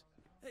days?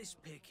 It's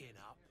picking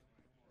up.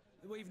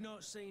 We've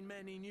not seen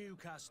many new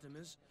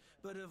customers,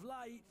 but of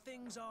late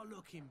things are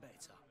looking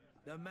better.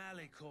 The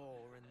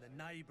Malicor and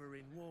the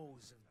neighbouring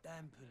wars have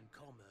dampened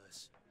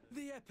commerce.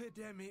 The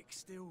epidemic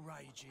still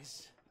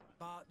rages,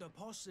 but the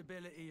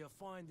possibility of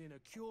finding a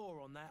cure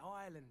on that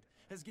island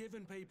has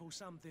given people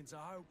something to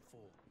hope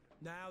for.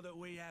 Now that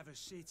we have a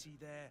city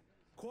there,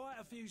 quite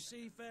a few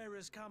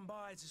seafarers come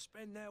by to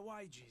spend their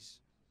wages.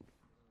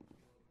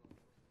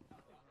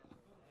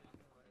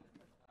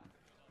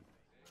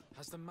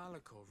 Has the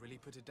Malicor really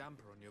put a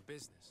damper on your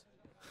business?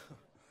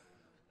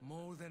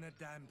 More than a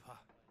damper.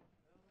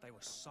 They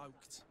were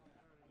soaked.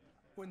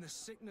 When the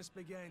sickness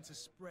began to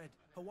spread,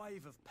 a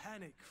wave of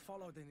panic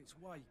followed in its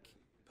wake.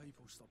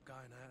 People stopped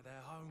going out of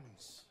their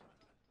homes.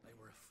 They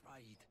were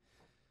afraid.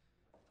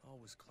 I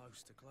was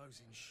close to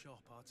closing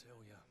shop, I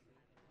tell you.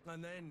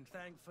 And then,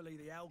 thankfully,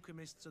 the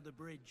alchemists of the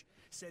bridge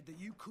said that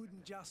you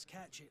couldn't just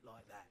catch it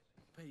like that.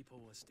 People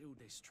were still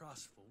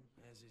distrustful,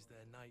 as is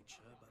their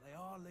nature, but they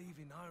are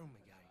leaving home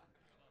again.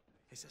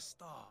 It's a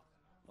start.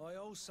 I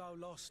also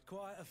lost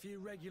quite a few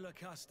regular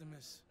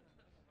customers.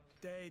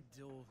 Dead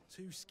or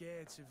too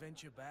scared to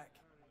venture back.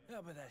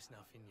 Yeah, but that's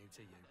nothing new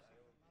to you.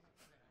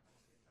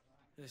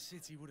 The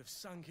city would have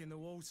sunk in the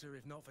water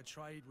if not for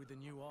trade with the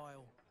new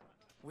isle.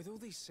 With all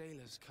these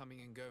sailors coming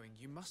and going,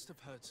 you must have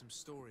heard some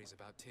stories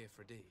about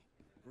Tirfredi.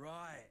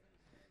 Right.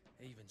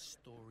 Even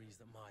stories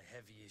that my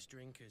heaviest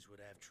drinkers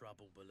would have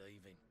trouble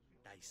believing.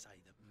 They say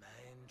that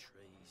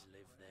man-trees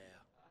live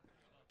there.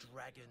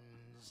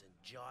 Dragons and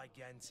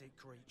gigantic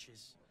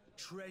creatures.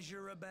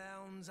 Treasure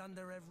abounds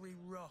under every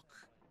rock.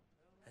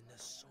 And the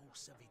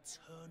source of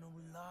eternal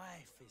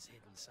life is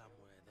hidden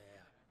somewhere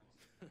there.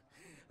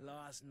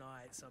 Last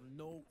night, some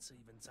Nauts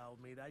even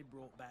told me they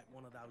brought back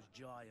one of those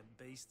giant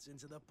beasts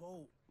into the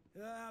port.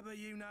 Ah, but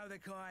you know the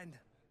kind.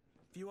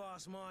 If you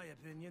ask my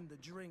opinion, the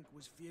drink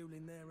was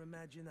fueling their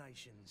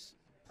imaginations.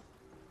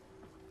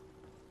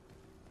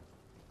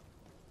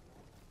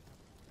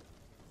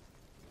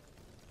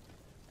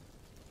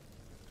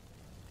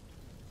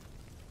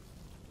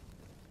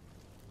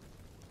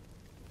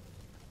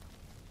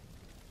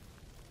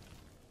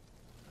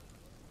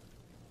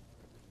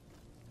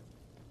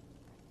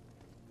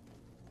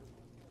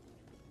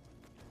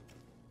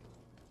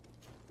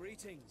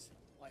 Greetings.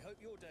 I hope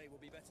your day will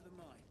be better than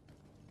mine.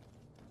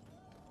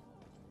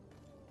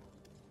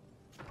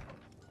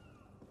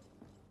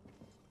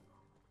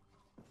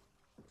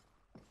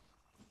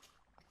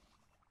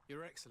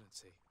 Your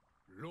Excellency.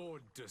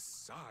 Lord de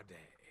Sade,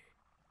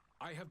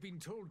 I have been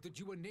told that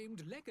you were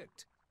named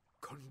legate.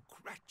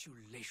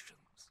 Congratulations.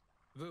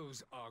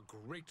 Those are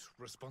great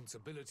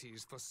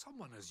responsibilities for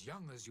someone as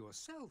young as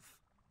yourself.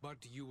 But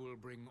you will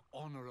bring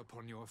honor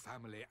upon your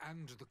family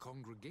and the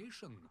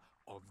congregation.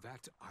 Of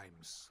that I'm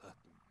certain.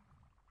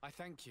 I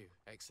thank you,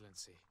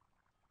 Excellency.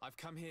 I've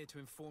come here to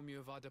inform you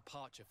of our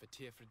departure for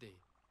Tearfredi.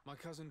 My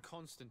cousin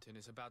Constantine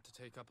is about to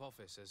take up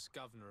office as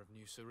governor of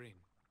New Serene,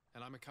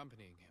 and I'm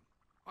accompanying him.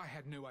 I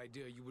had no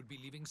idea you would be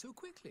leaving so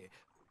quickly.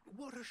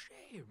 What a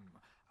shame.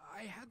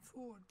 I had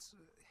thought...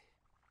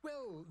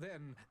 Well,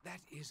 then,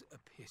 that is a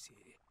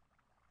pity.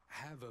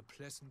 Have a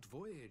pleasant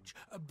voyage.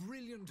 A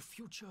brilliant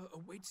future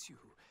awaits you.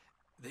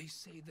 They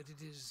say that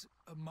it is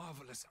a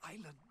marvelous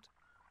island.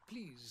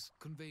 Please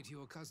convey to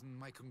your cousin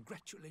my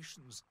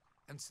congratulations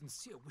and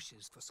sincere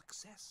wishes for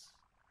success.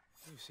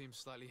 You seem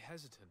slightly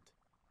hesitant.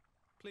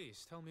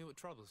 Please, tell me what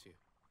troubles you.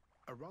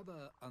 A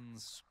rather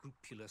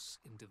unscrupulous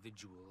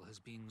individual has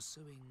been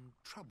sowing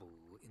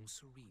trouble in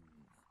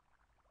Serene.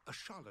 A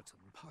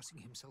charlatan passing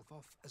himself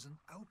off as an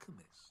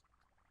alchemist.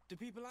 Do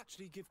people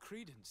actually give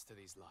credence to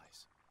these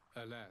lies?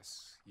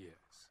 Alas,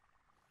 yes.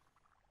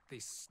 They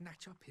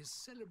snatch up his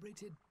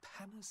celebrated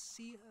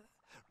panacea.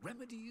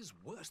 Remedies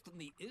worse than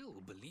the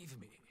ill, believe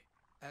me.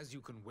 As you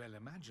can well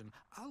imagine,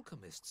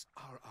 alchemists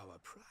are our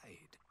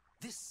pride.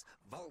 This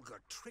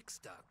vulgar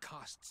trickster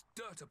casts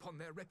dirt upon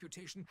their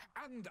reputation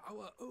and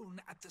our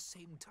own at the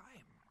same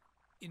time.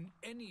 In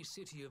any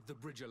city of the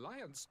Bridge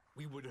Alliance,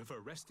 we would have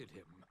arrested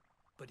him.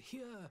 But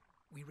here,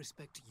 we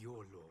respect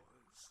your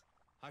laws.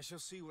 I shall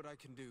see what I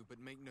can do,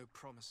 but make no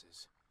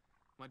promises.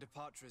 My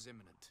departure is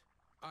imminent.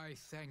 I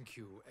thank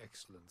you,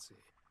 Excellency.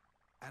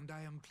 And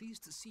I am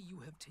pleased to see you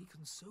have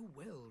taken so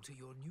well to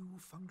your new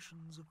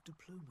functions of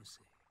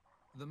diplomacy.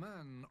 The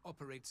man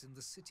operates in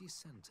the city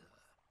center.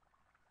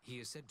 He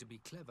is said to be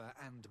clever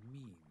and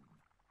mean.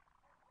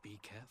 Be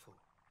careful.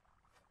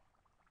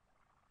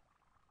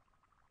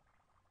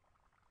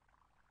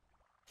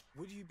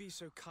 Would you be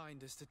so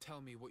kind as to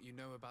tell me what you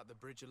know about the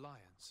Bridge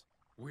Alliance?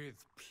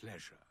 With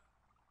pleasure.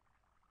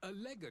 A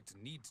legate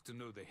needs to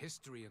know the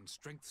history and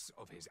strengths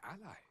of his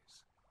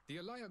allies. The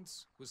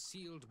alliance was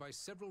sealed by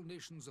several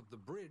nations of the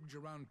Bridge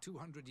around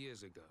 200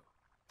 years ago.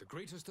 The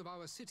greatest of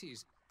our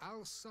cities,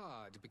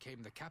 Al-Sad,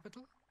 became the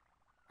capital,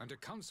 and a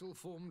council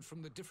formed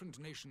from the different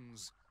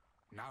nations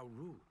now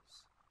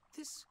rules.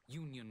 This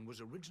union was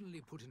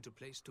originally put into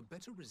place to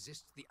better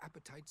resist the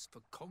appetites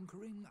for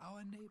conquering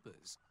our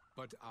neighbors.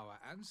 But our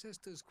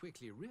ancestors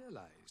quickly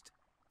realized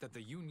that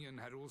the union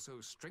had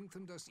also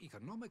strengthened us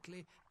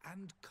economically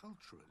and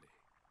culturally.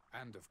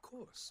 And of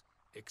course,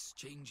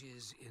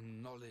 exchanges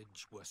in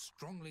knowledge were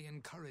strongly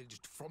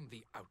encouraged from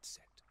the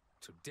outset.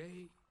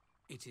 Today,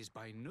 it is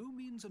by no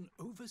means an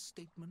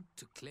overstatement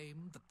to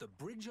claim that the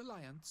Bridge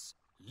Alliance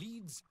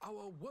leads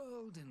our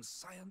world in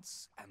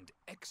science and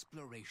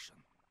exploration.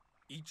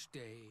 Each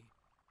day,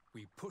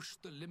 we push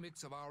the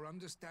limits of our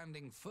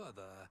understanding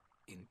further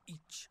in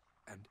each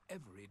and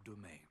every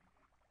domain.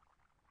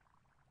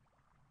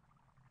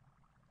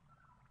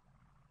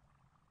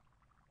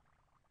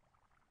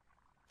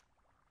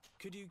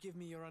 Could you give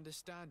me your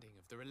understanding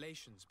of the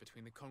relations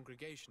between the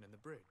congregation and the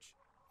bridge?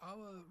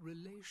 Our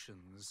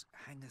relations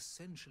hang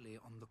essentially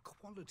on the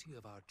quality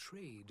of our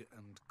trade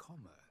and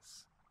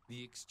commerce.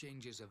 The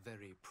exchanges are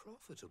very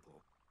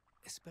profitable,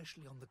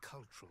 especially on the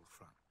cultural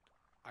front.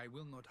 I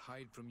will not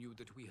hide from you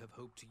that we have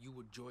hoped you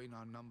would join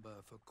our number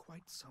for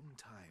quite some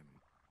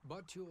time.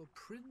 But your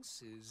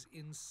princes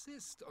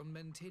insist on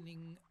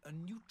maintaining a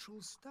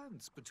neutral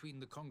stance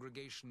between the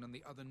congregation and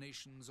the other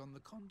nations on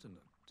the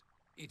continent.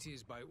 It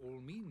is by all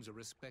means a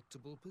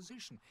respectable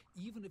position,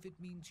 even if it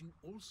means you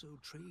also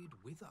trade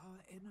with our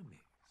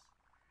enemies.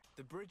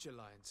 The Bridge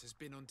Alliance has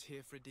been on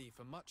Tearfredi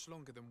for much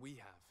longer than we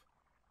have.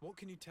 What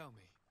can you tell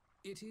me?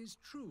 It is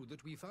true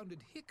that we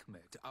founded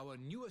Hikmet, our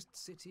newest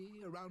city,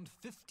 around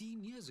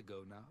 15 years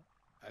ago now.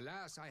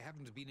 Alas, I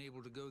haven't been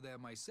able to go there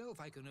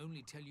myself. I can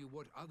only tell you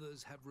what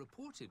others have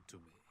reported to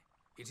me.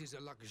 It is a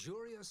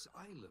luxurious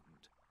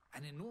island.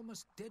 An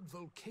enormous dead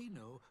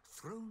volcano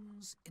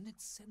thrones in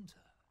its center.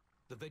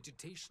 The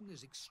vegetation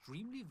is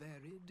extremely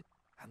varied,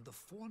 and the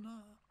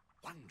fauna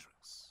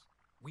wondrous.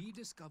 We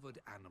discovered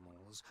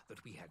animals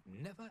that we had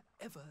never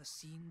ever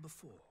seen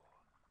before.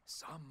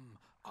 Some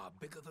are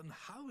bigger than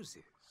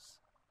houses.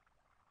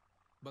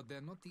 But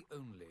they're not the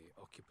only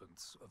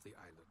occupants of the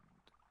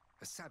island.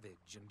 A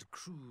savage and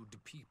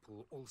crude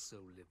people also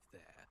live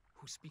there,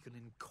 who speak an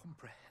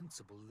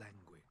incomprehensible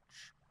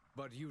language.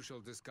 But you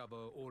shall discover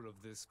all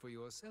of this for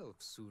yourself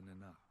soon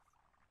enough.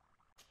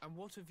 And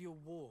what of your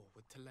war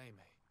with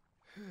Thélème?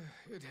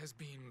 It has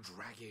been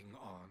dragging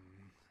on.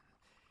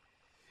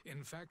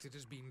 In fact, it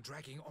has been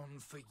dragging on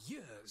for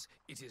years.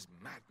 It is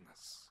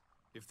madness.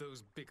 If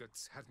those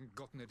bigots hadn't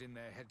gotten it in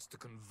their heads to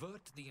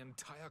convert the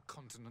entire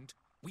continent,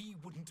 we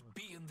wouldn't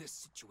be in this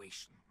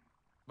situation.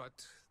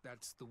 But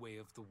that's the way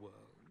of the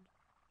world.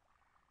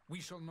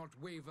 We shall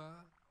not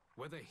waver,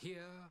 whether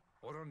here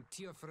or on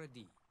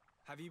Tir-Fredi.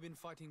 Have you been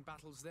fighting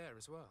battles there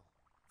as well?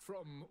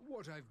 From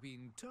what I've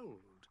been told,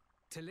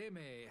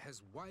 Thélème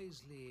has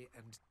wisely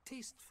and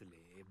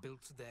tastefully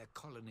built their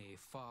colony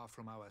far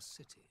from our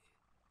city.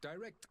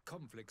 Direct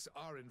conflicts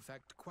are in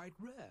fact quite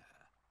rare.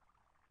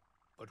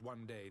 But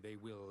one day they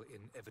will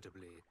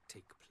inevitably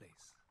take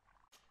place.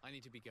 I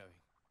need to be going.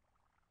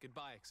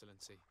 Goodbye,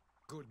 Excellency.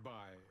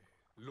 Goodbye,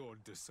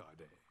 Lord de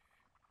Sade.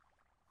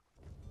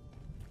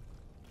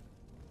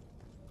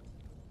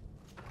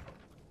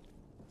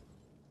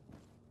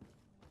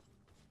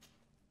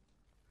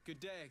 Good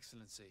day,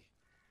 Excellency.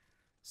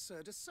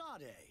 Sir de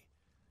Sade,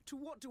 to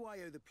what do I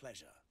owe the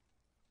pleasure?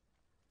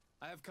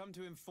 I have come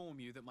to inform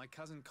you that my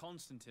cousin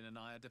Constantine and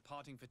I are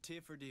departing for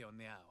Tir-Fredi on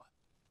the hour.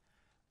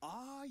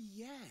 Ah,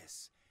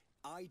 yes.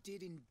 I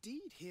did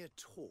indeed hear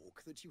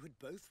talk that you had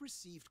both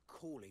received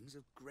callings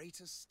of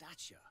greater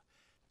stature.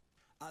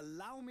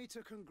 Allow me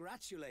to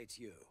congratulate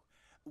you.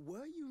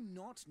 Were you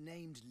not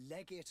named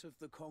legate of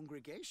the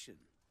congregation?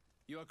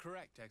 You are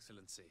correct,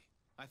 Excellency.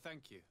 I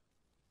thank you.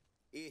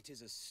 It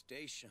is a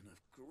station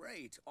of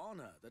great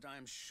honor that I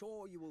am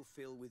sure you will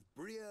fill with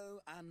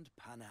brio and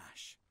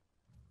panache.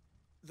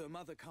 The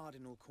Mother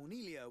Cardinal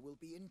Cornelia will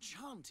be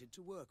enchanted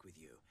to work with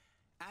you,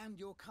 and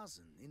your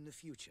cousin in the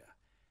future.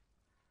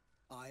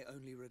 I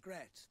only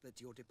regret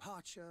that your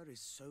departure is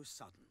so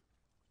sudden.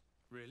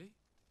 Really?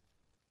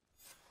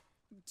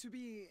 To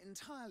be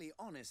entirely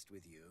honest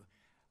with you,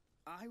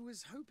 I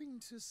was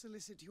hoping to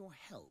solicit your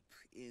help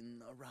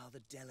in a rather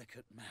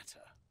delicate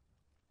matter.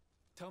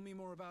 Tell me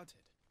more about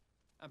it,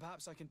 and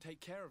perhaps I can take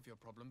care of your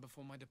problem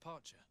before my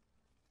departure.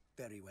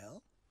 Very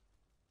well.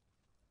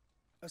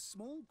 A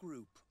small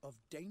group of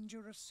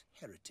dangerous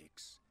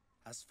heretics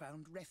has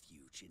found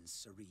refuge in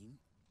Serene.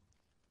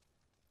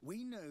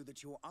 We know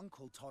that your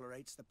uncle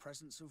tolerates the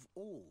presence of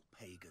all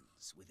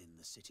pagans within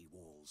the city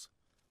walls.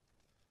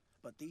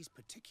 But these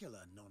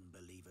particular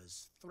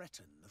non-believers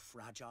threaten the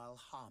fragile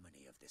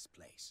harmony of this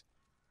place.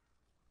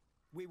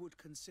 We would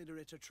consider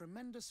it a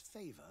tremendous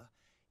favor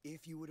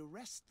if you would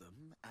arrest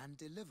them and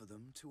deliver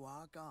them to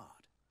our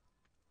guard.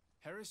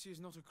 Heresy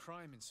is not a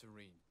crime in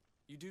Serene.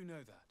 You do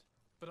know that.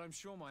 But I'm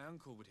sure my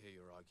uncle would hear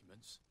your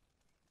arguments.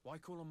 Why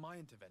call on my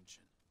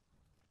intervention?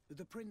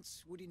 The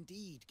prince would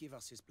indeed give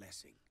us his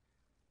blessing,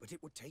 but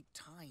it would take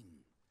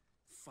time.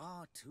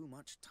 Far too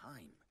much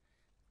time.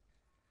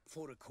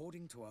 For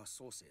according to our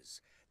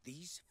sources,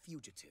 these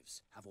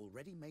fugitives have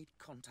already made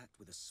contact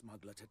with a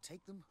smuggler to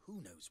take them who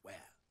knows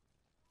where.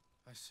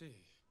 I see.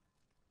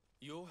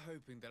 You're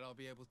hoping that I'll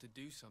be able to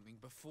do something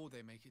before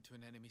they make it to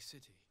an enemy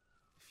city.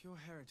 If your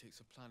heretics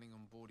are planning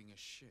on boarding a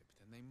ship,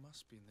 then they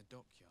must be in the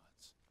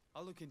dockyards.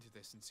 I'll look into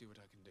this and see what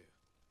I can do.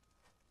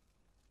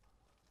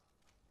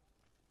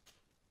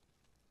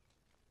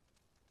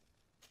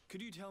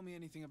 Could you tell me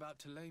anything about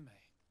Thélème?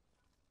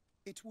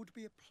 It would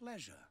be a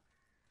pleasure.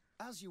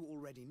 As you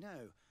already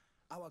know,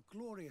 our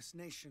glorious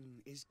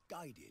nation is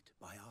guided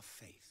by our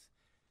faith.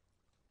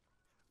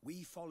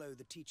 We follow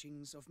the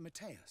teachings of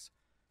Matthias,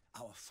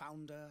 our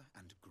founder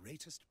and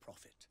greatest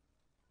prophet,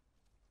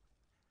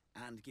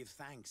 and give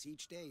thanks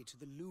each day to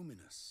the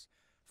Luminous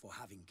for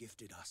having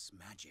gifted us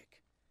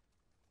magic.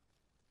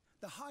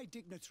 The high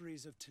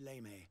dignitaries of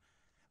Thélème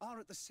are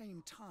at the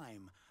same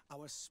time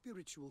our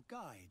spiritual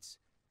guides,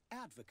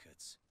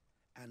 advocates,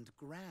 and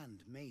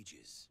grand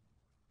mages.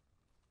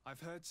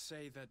 I've heard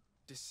say that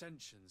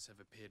dissensions have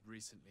appeared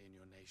recently in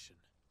your nation.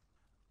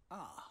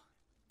 Ah,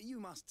 you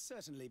must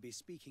certainly be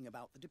speaking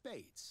about the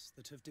debates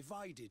that have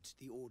divided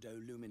the Ordo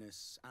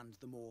Luminis and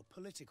the more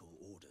political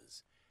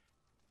orders.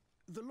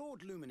 The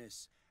Lord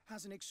Luminous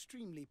has an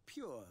extremely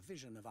pure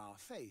vision of our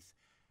faith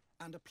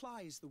and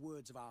applies the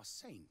words of our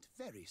saint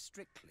very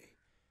strictly.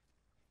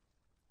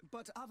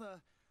 But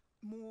other,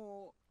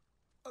 more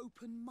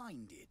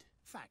open-minded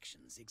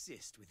factions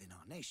exist within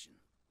our nation.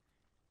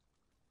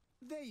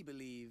 They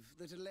believe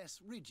that a less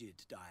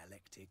rigid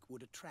dialectic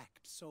would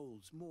attract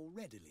souls more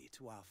readily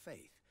to our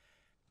faith.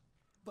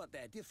 But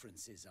their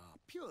differences are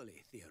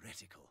purely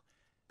theoretical,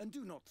 and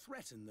do not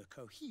threaten the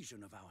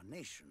cohesion of our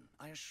nation,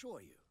 I assure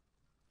you.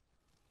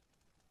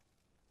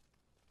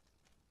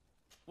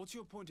 What's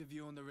your point of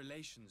view on the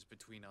relations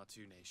between our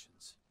two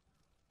nations?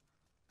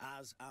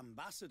 As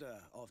ambassador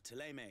of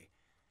Thélème,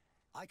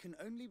 I can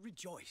only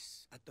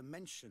rejoice at the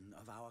mention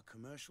of our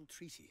commercial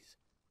treaties.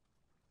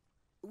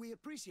 We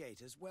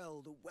appreciate as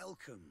well the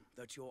welcome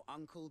that your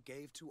uncle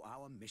gave to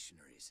our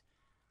missionaries.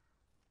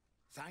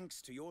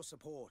 Thanks to your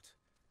support,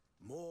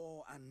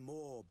 more and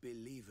more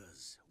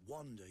believers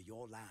wander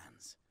your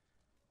lands.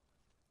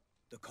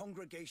 The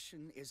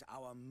congregation is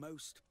our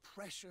most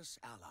precious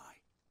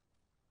ally.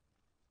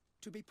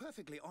 To be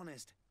perfectly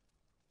honest,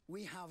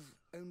 we have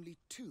only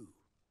two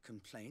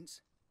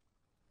complaints.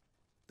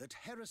 That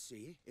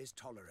heresy is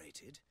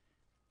tolerated,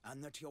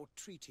 and that your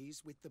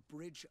treaties with the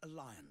Bridge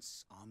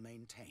Alliance are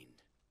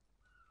maintained.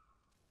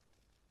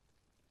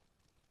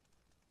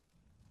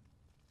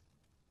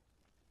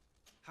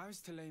 How is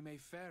Thélème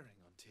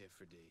faring on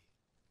Tir-Fredi?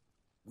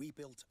 we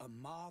built a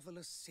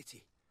marvelous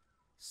city,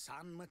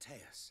 San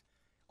Mateus,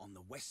 on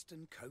the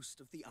western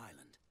coast of the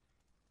island.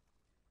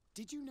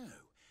 Did you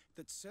know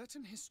that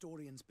certain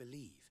historians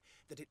believe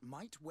that it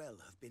might well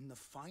have been the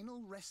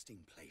final resting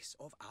place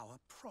of our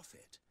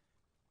prophet?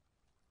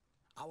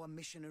 Our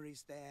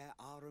missionaries there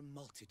are a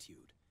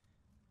multitude.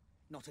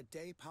 Not a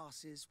day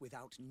passes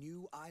without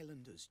new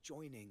islanders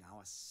joining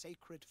our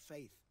sacred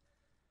faith.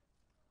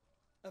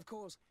 Of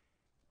course,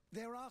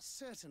 there are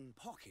certain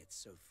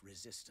pockets of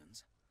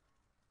resistance.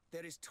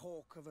 There is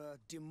talk of a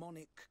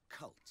demonic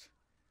cult,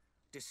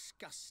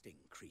 disgusting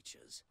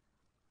creatures.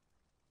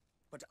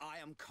 But I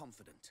am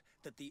confident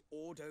that the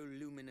Ordo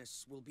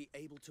Luminous will be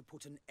able to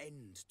put an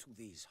end to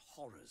these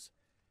horrors.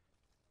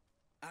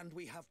 And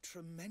we have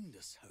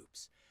tremendous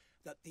hopes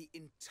that the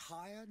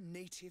entire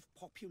native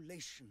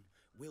population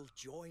will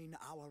join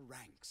our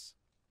ranks.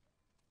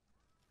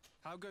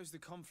 How goes the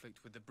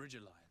conflict with the Bridge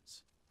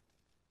Alliance?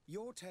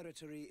 Your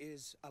territory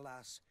is,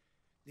 alas,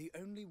 the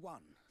only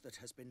one that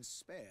has been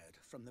spared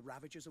from the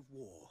ravages of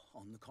war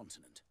on the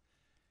continent.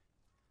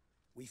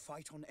 We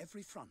fight on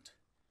every front.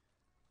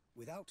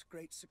 Without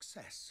great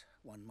success,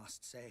 one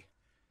must say.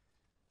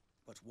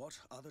 But what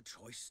other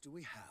choice do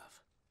we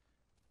have?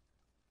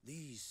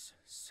 These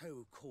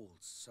so-called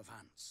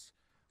savants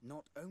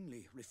not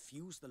only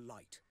refuse the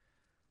light,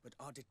 but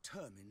are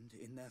determined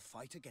in their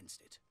fight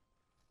against it.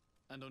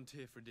 And on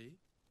Tirfredi?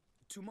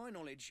 To my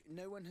knowledge,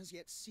 no one has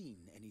yet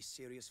seen any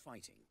serious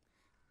fighting.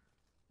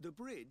 The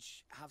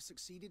Bridge have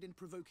succeeded in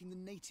provoking the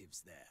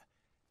natives there,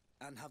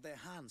 and have their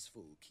hands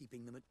full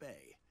keeping them at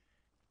bay.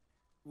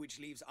 Which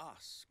leaves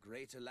us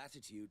greater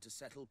latitude to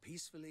settle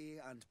peacefully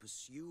and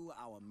pursue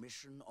our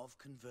mission of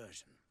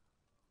conversion.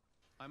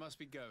 I must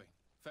be going.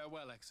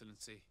 Farewell,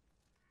 Excellency.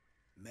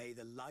 May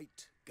the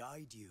light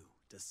guide you,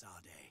 de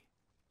Sade.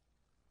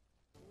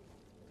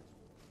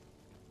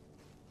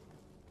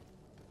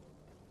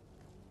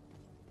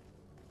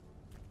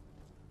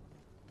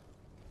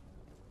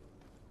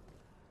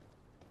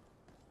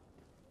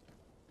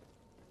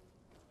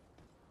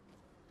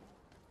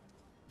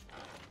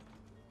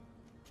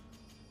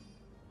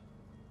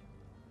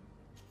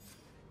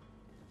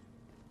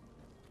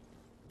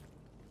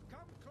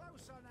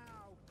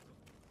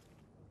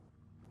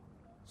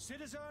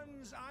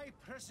 Citizens, I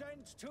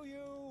present to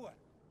you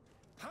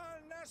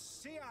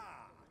Panacea,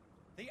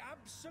 the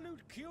absolute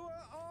cure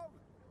of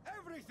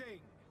everything.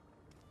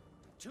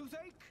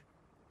 Toothache,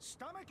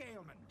 stomach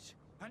ailment,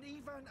 and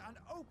even an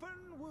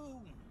open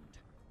wound.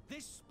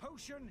 This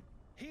potion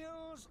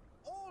heals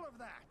all of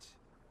that.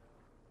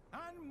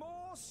 And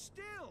more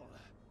still,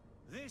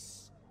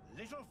 this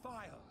little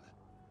phial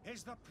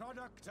is the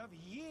product of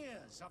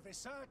years of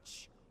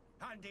research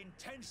and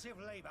intensive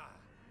labor.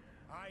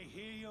 I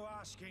hear you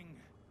asking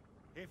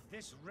if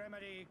this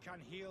remedy can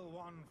heal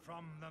one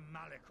from the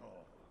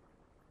Malachor.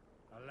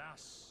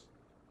 Alas,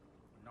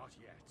 not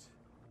yet.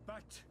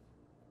 But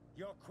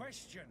your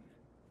question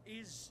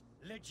is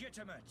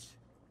legitimate.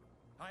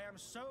 I am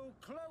so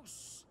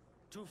close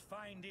to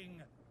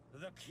finding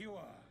the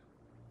cure.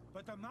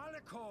 But the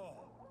Malachor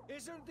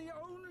isn't the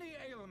only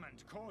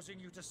ailment causing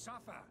you to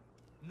suffer.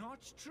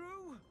 Not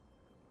true?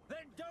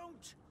 Then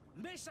don't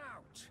miss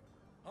out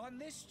on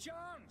this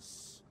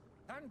chance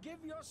and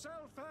give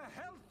yourself a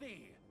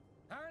healthy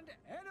and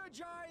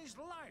energized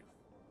life.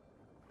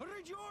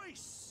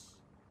 Rejoice!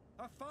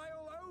 A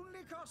phial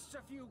only costs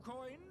a few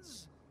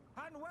coins,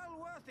 and well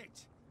worth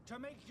it to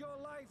make your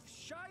life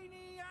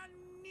shiny and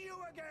new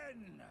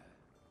again.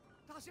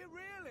 Does it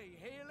really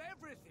heal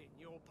everything,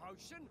 your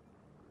potion?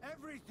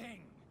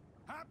 Everything.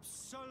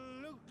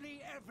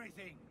 Absolutely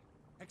everything.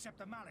 Except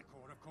the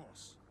Malachor, of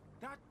course.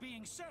 That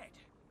being said,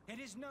 it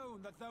is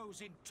known that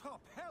those in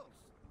top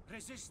health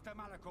resist the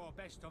Malachor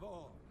best of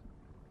all.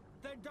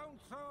 Then don't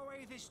throw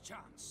away this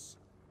chance.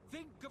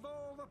 Think of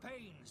all the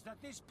pains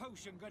that this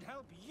potion could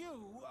help you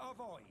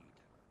avoid.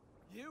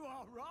 You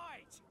are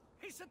right.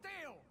 It's a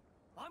deal.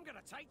 I'm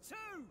gonna take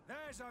two.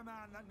 There's a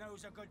man that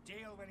knows a good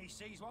deal when he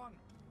sees one.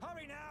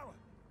 Hurry now.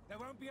 There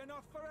won't be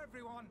enough for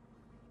everyone.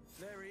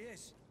 There he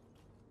is.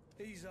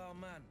 He's our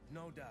man,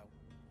 no doubt.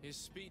 His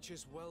speech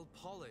is well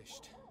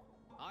polished.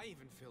 I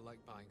even feel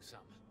like buying some.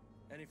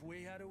 And if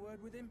we had a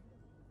word with him,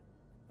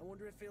 I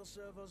wonder if he'll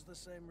serve us the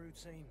same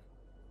routine.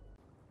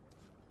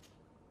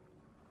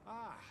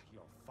 Ah,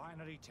 you're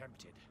finally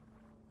tempted.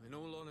 In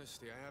all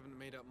honesty, I haven't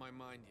made up my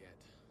mind yet.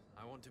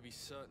 I want to be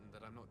certain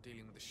that I'm not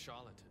dealing with a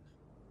charlatan.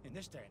 In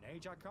this day and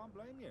age, I can't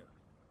blame you.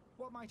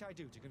 What might I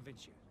do to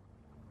convince you?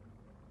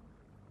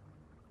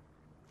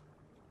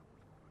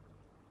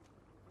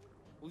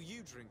 Will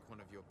you drink one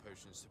of your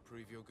potions to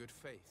prove your good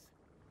faith?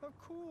 Of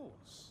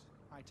course.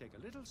 I take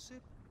a little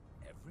sip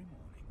every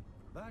morning.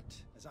 But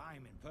as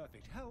I'm in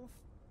perfect health,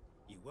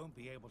 you won't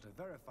be able to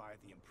verify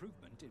the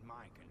improvement in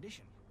my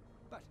condition.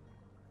 But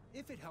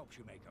if it helps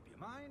you make up your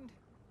mind,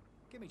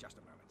 give me just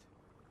a moment.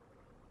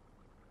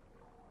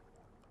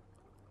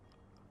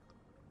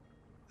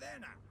 There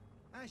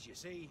now. As you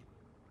see,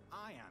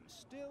 I am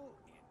still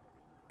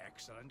in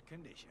excellent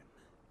condition.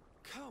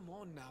 Come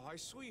on now, I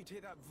swear you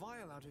take that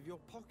vial out of your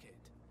pocket.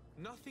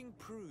 Nothing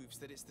proves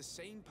that it's the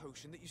same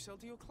potion that you sell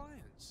to your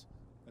clients.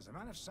 As a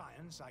man of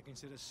science, I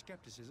consider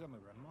skepticism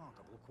a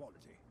remarkable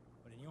quality.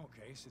 But in your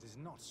case, it is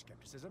not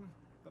skepticism,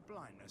 but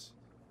blindness.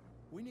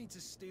 We need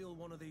to steal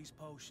one of these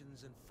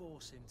potions and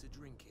force him to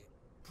drink it.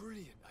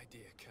 Brilliant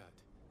idea, Kurt.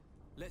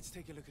 Let's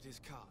take a look at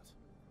his cart.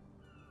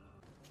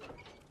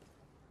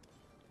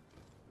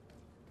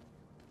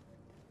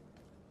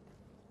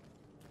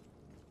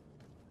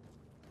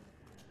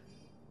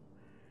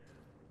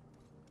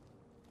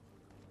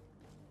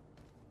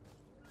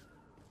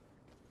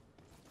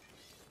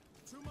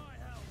 To my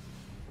help,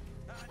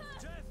 and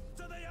death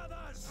to the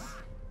others!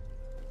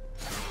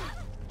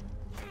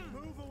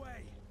 Move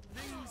away!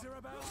 Things are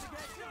about to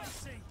get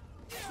dicey!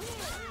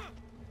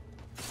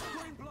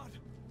 Green blood!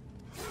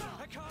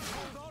 I can't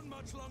hold on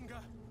much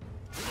longer!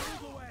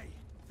 Move away!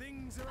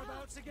 Things are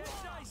about to get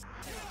dicey!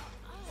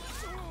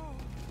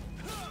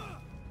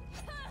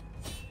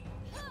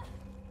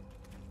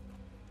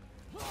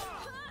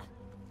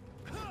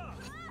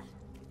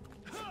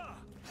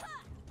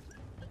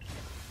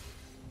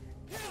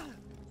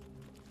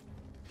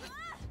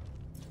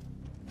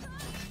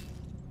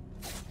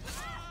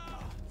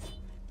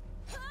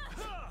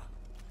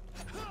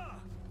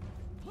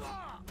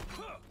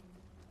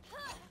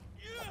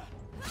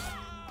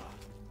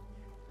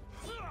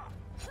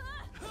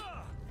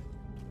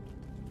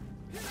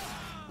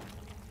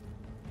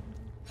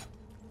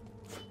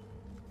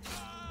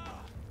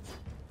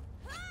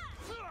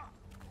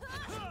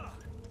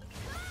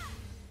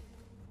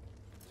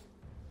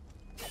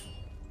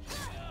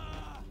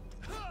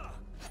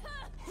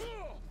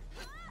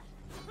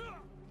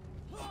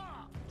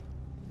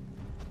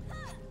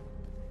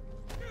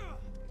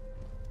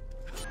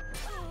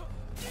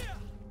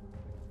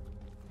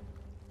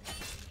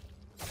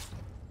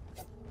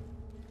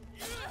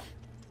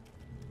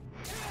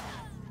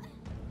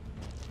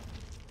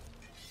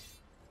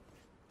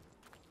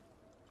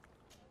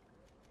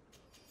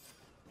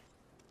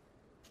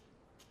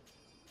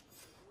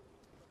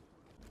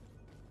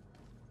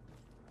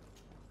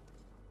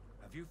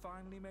 Have you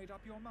finally made up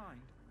your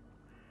mind?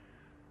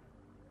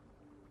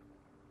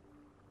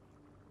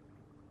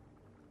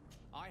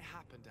 I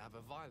happen to have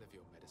a vial of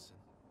your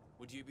medicine.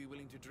 Would you be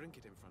willing to drink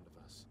it in front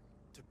of us?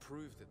 To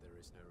prove that there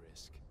is no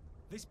risk?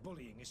 This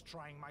bullying is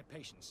trying my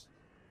patience.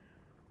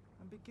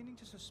 I'm beginning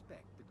to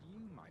suspect that you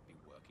might be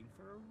working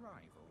for a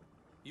rival.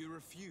 You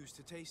refuse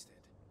to taste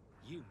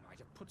it? You might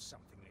have put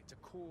something in it to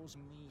cause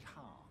me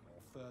harm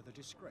or further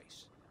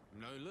disgrace.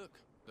 No, look.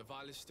 The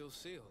vial is still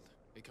sealed.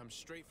 It comes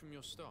straight from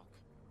your stock.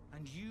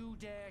 And you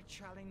dare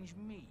challenge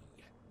me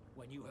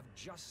when you have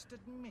just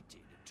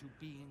admitted to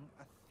being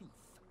a thief?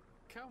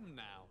 Come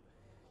now.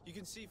 You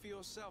can see for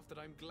yourself that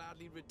I'm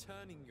gladly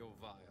returning your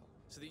vial,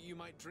 so that you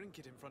might drink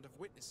it in front of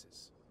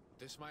witnesses.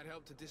 This might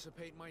help to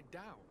dissipate my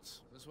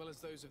doubts, as well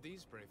as those of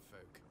these brave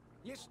folk.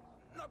 Yes,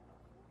 no,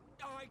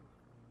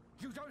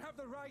 you don't have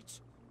the right!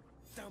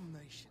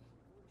 Damnation.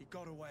 He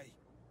got away.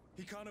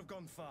 He can't have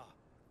gone far.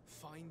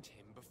 Find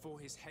him before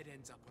his head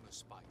ends up on a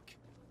spike.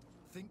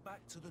 Think back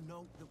to the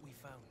note that we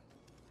found.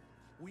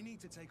 We need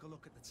to take a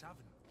look at the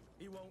tavern.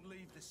 He won't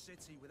leave the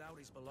city without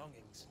his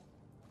belongings.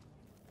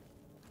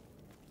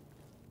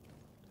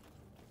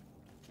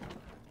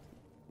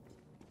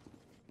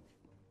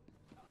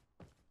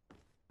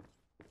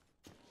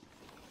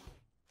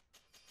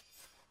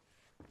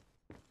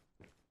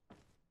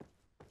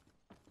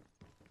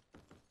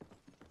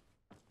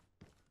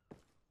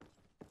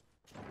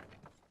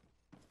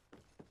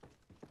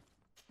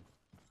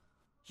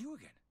 You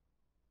again?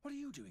 What are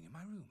you doing in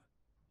my room?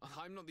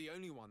 I'm not the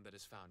only one that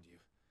has found you.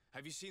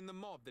 Have you seen the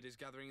mob that is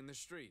gathering in the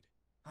street?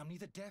 I'm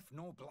neither deaf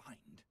nor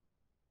blind.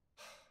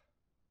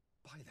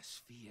 By the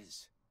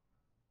spheres.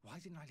 Why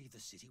didn't I leave the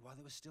city while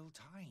there was still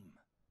time?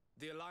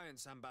 The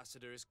Alliance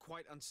ambassador is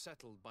quite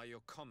unsettled by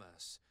your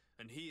commerce,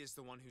 and he is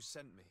the one who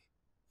sent me.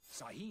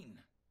 Sahin?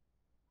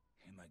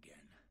 Him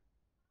again.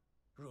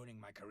 Ruining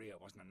my career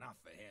wasn't enough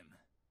for him.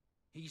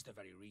 He's the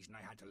very reason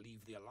I had to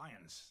leave the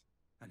Alliance.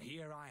 And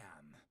here I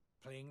am,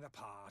 playing the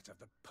part of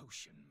the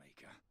potion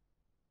maker.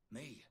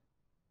 Me,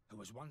 who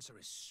was once a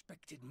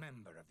respected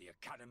member of the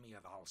Academy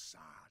of Al-Sad.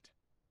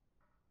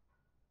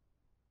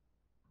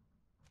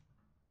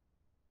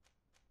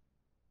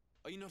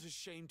 Are you not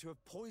ashamed to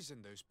have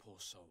poisoned those poor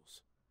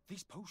souls?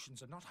 These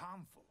potions are not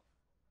harmful.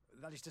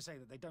 That is to say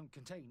that they don't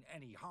contain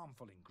any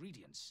harmful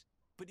ingredients.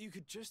 But you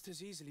could just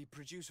as easily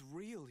produce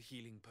real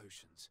healing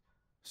potions.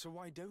 So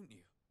why don't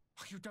you?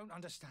 You don't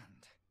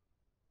understand.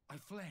 I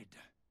fled.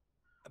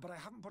 But I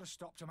haven't put a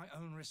stop to my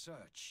own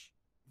research.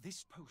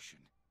 This potion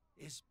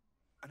is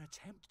an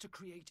attempt to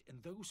create in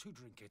those who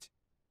drink it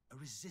a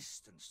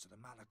resistance to the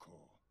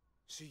Malachor.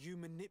 So you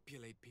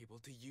manipulate people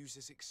to use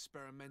as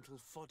experimental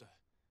fodder?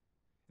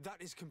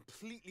 That is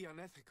completely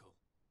unethical.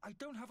 I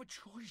don't have a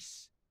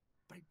choice,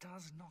 but it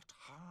does not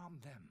harm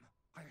them,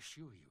 I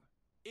assure you.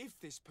 If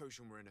this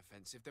potion were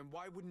inoffensive, then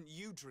why wouldn't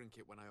you drink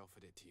it when I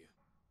offered it to you?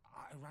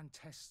 I ran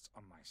tests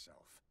on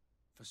myself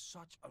for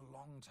such a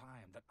long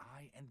time that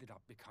I ended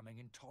up becoming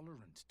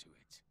intolerant to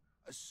it.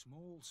 A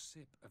small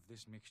sip of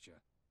this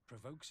mixture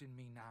provokes in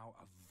me now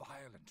a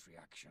violent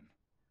reaction.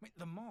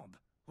 The mob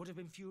would have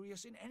been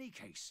furious in any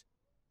case,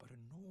 but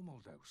a normal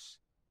dose,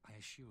 I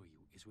assure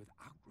you, is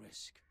without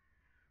risk.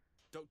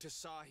 Dr.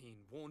 Sahin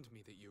warned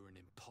me that you were an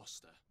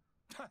imposter.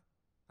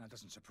 That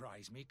doesn't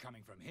surprise me,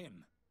 coming from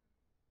him.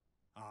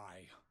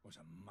 I was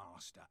a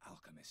master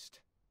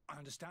alchemist. I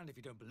understand if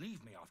you don't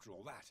believe me after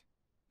all that,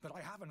 but I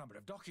have a number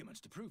of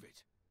documents to prove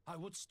it. I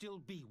would still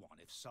be one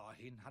if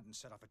Sahin hadn't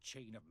set off a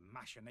chain of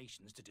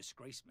machinations to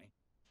disgrace me.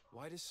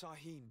 Why does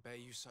Sahin bear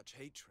you such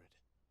hatred?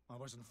 I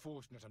wasn't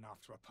fortunate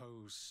enough to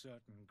oppose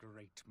certain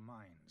great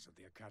minds of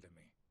the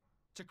Academy,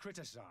 to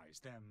criticize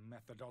their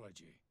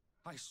methodology.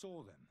 I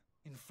saw them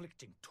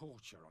inflicting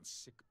torture on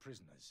sick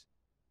prisoners,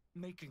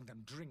 making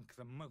them drink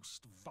the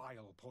most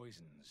vile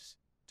poisons.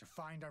 To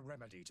find a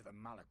remedy to the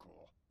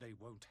Malachor, they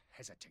won't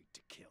hesitate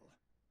to kill.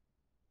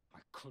 I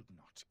could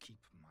not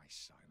keep my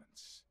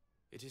silence.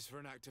 It is for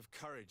an act of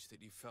courage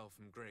that you fell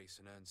from grace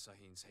and earned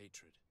Sahin's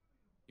hatred.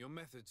 Your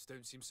methods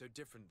don't seem so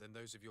different than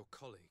those of your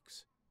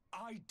colleagues.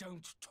 I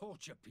don't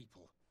torture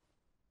people.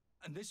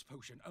 And this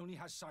potion only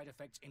has side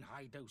effects in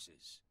high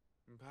doses.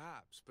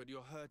 Perhaps, but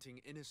you're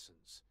hurting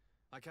innocents.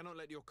 I cannot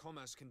let your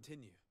commerce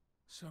continue.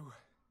 So,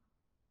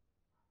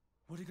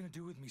 what are you going to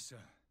do with me, sir?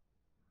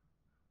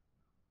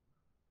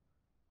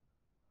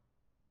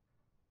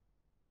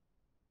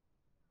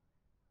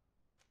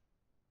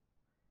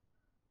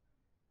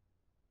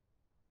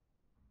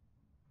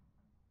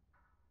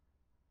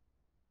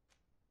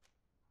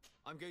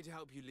 I'm going to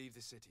help you leave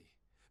the city,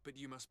 but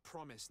you must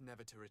promise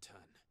never to return.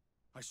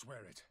 I swear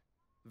it.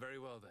 Very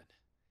well then.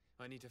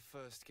 I need to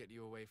first get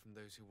you away from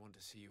those who want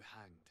to see you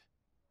hanged.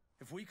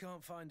 If we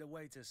can't find a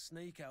way to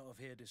sneak out of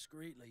here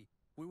discreetly,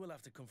 we will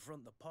have to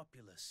confront the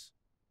populace.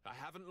 I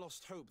haven't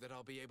lost hope that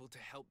I'll be able to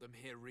help them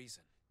hear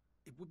reason.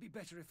 It would be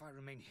better if I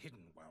remain hidden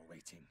while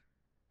waiting.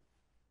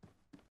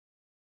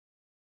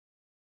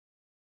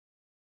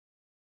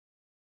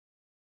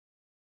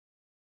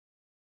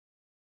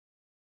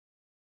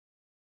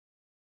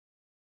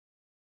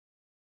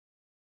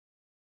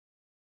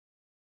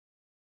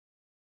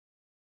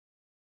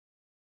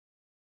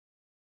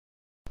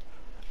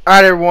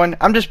 Alright everyone,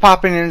 I'm just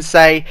popping in to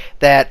say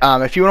that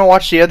if you want to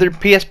watch the other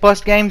PS Plus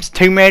games,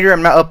 Tomb Raider,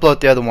 I'm not upload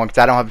the other one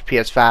because I don't have a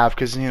PS5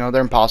 because, you know,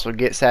 they're impossible to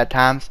get sad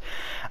times.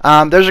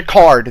 There's a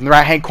card in the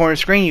right hand corner of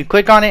the screen. You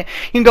click on it,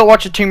 you can go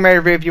watch a Tomb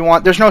Raider video if you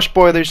want. There's no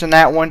spoilers in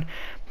that one.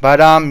 But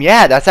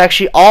yeah, that's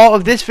actually all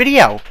of this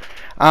video.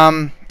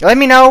 Let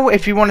me know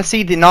if you want to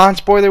see the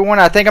non-spoiler one.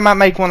 I think I might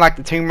make one like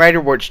the Tomb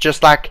Raider where it's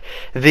just like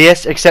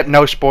this, except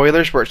no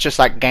spoilers, where it's just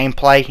like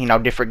gameplay, you know,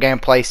 different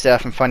gameplay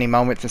stuff and funny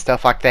moments and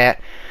stuff like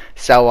that.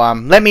 So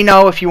let me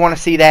know if you want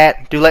to see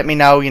that. Do let me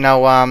know, you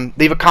know,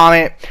 leave a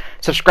comment,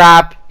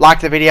 subscribe,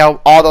 like the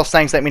video, all those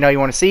things. Let me know you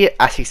want to see it.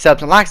 I see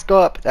subs and likes go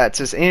up. That's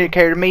just an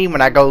indicator to me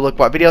when I go look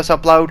what videos I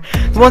upload.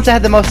 The ones that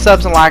have the most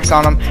subs and likes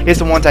on them is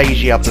the ones I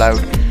usually upload.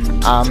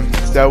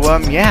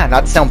 Yeah,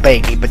 not to sound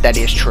baby, but that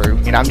is true.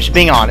 You know, I'm just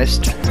being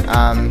honest.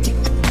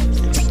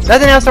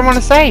 Nothing else I want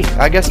to say.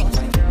 I guess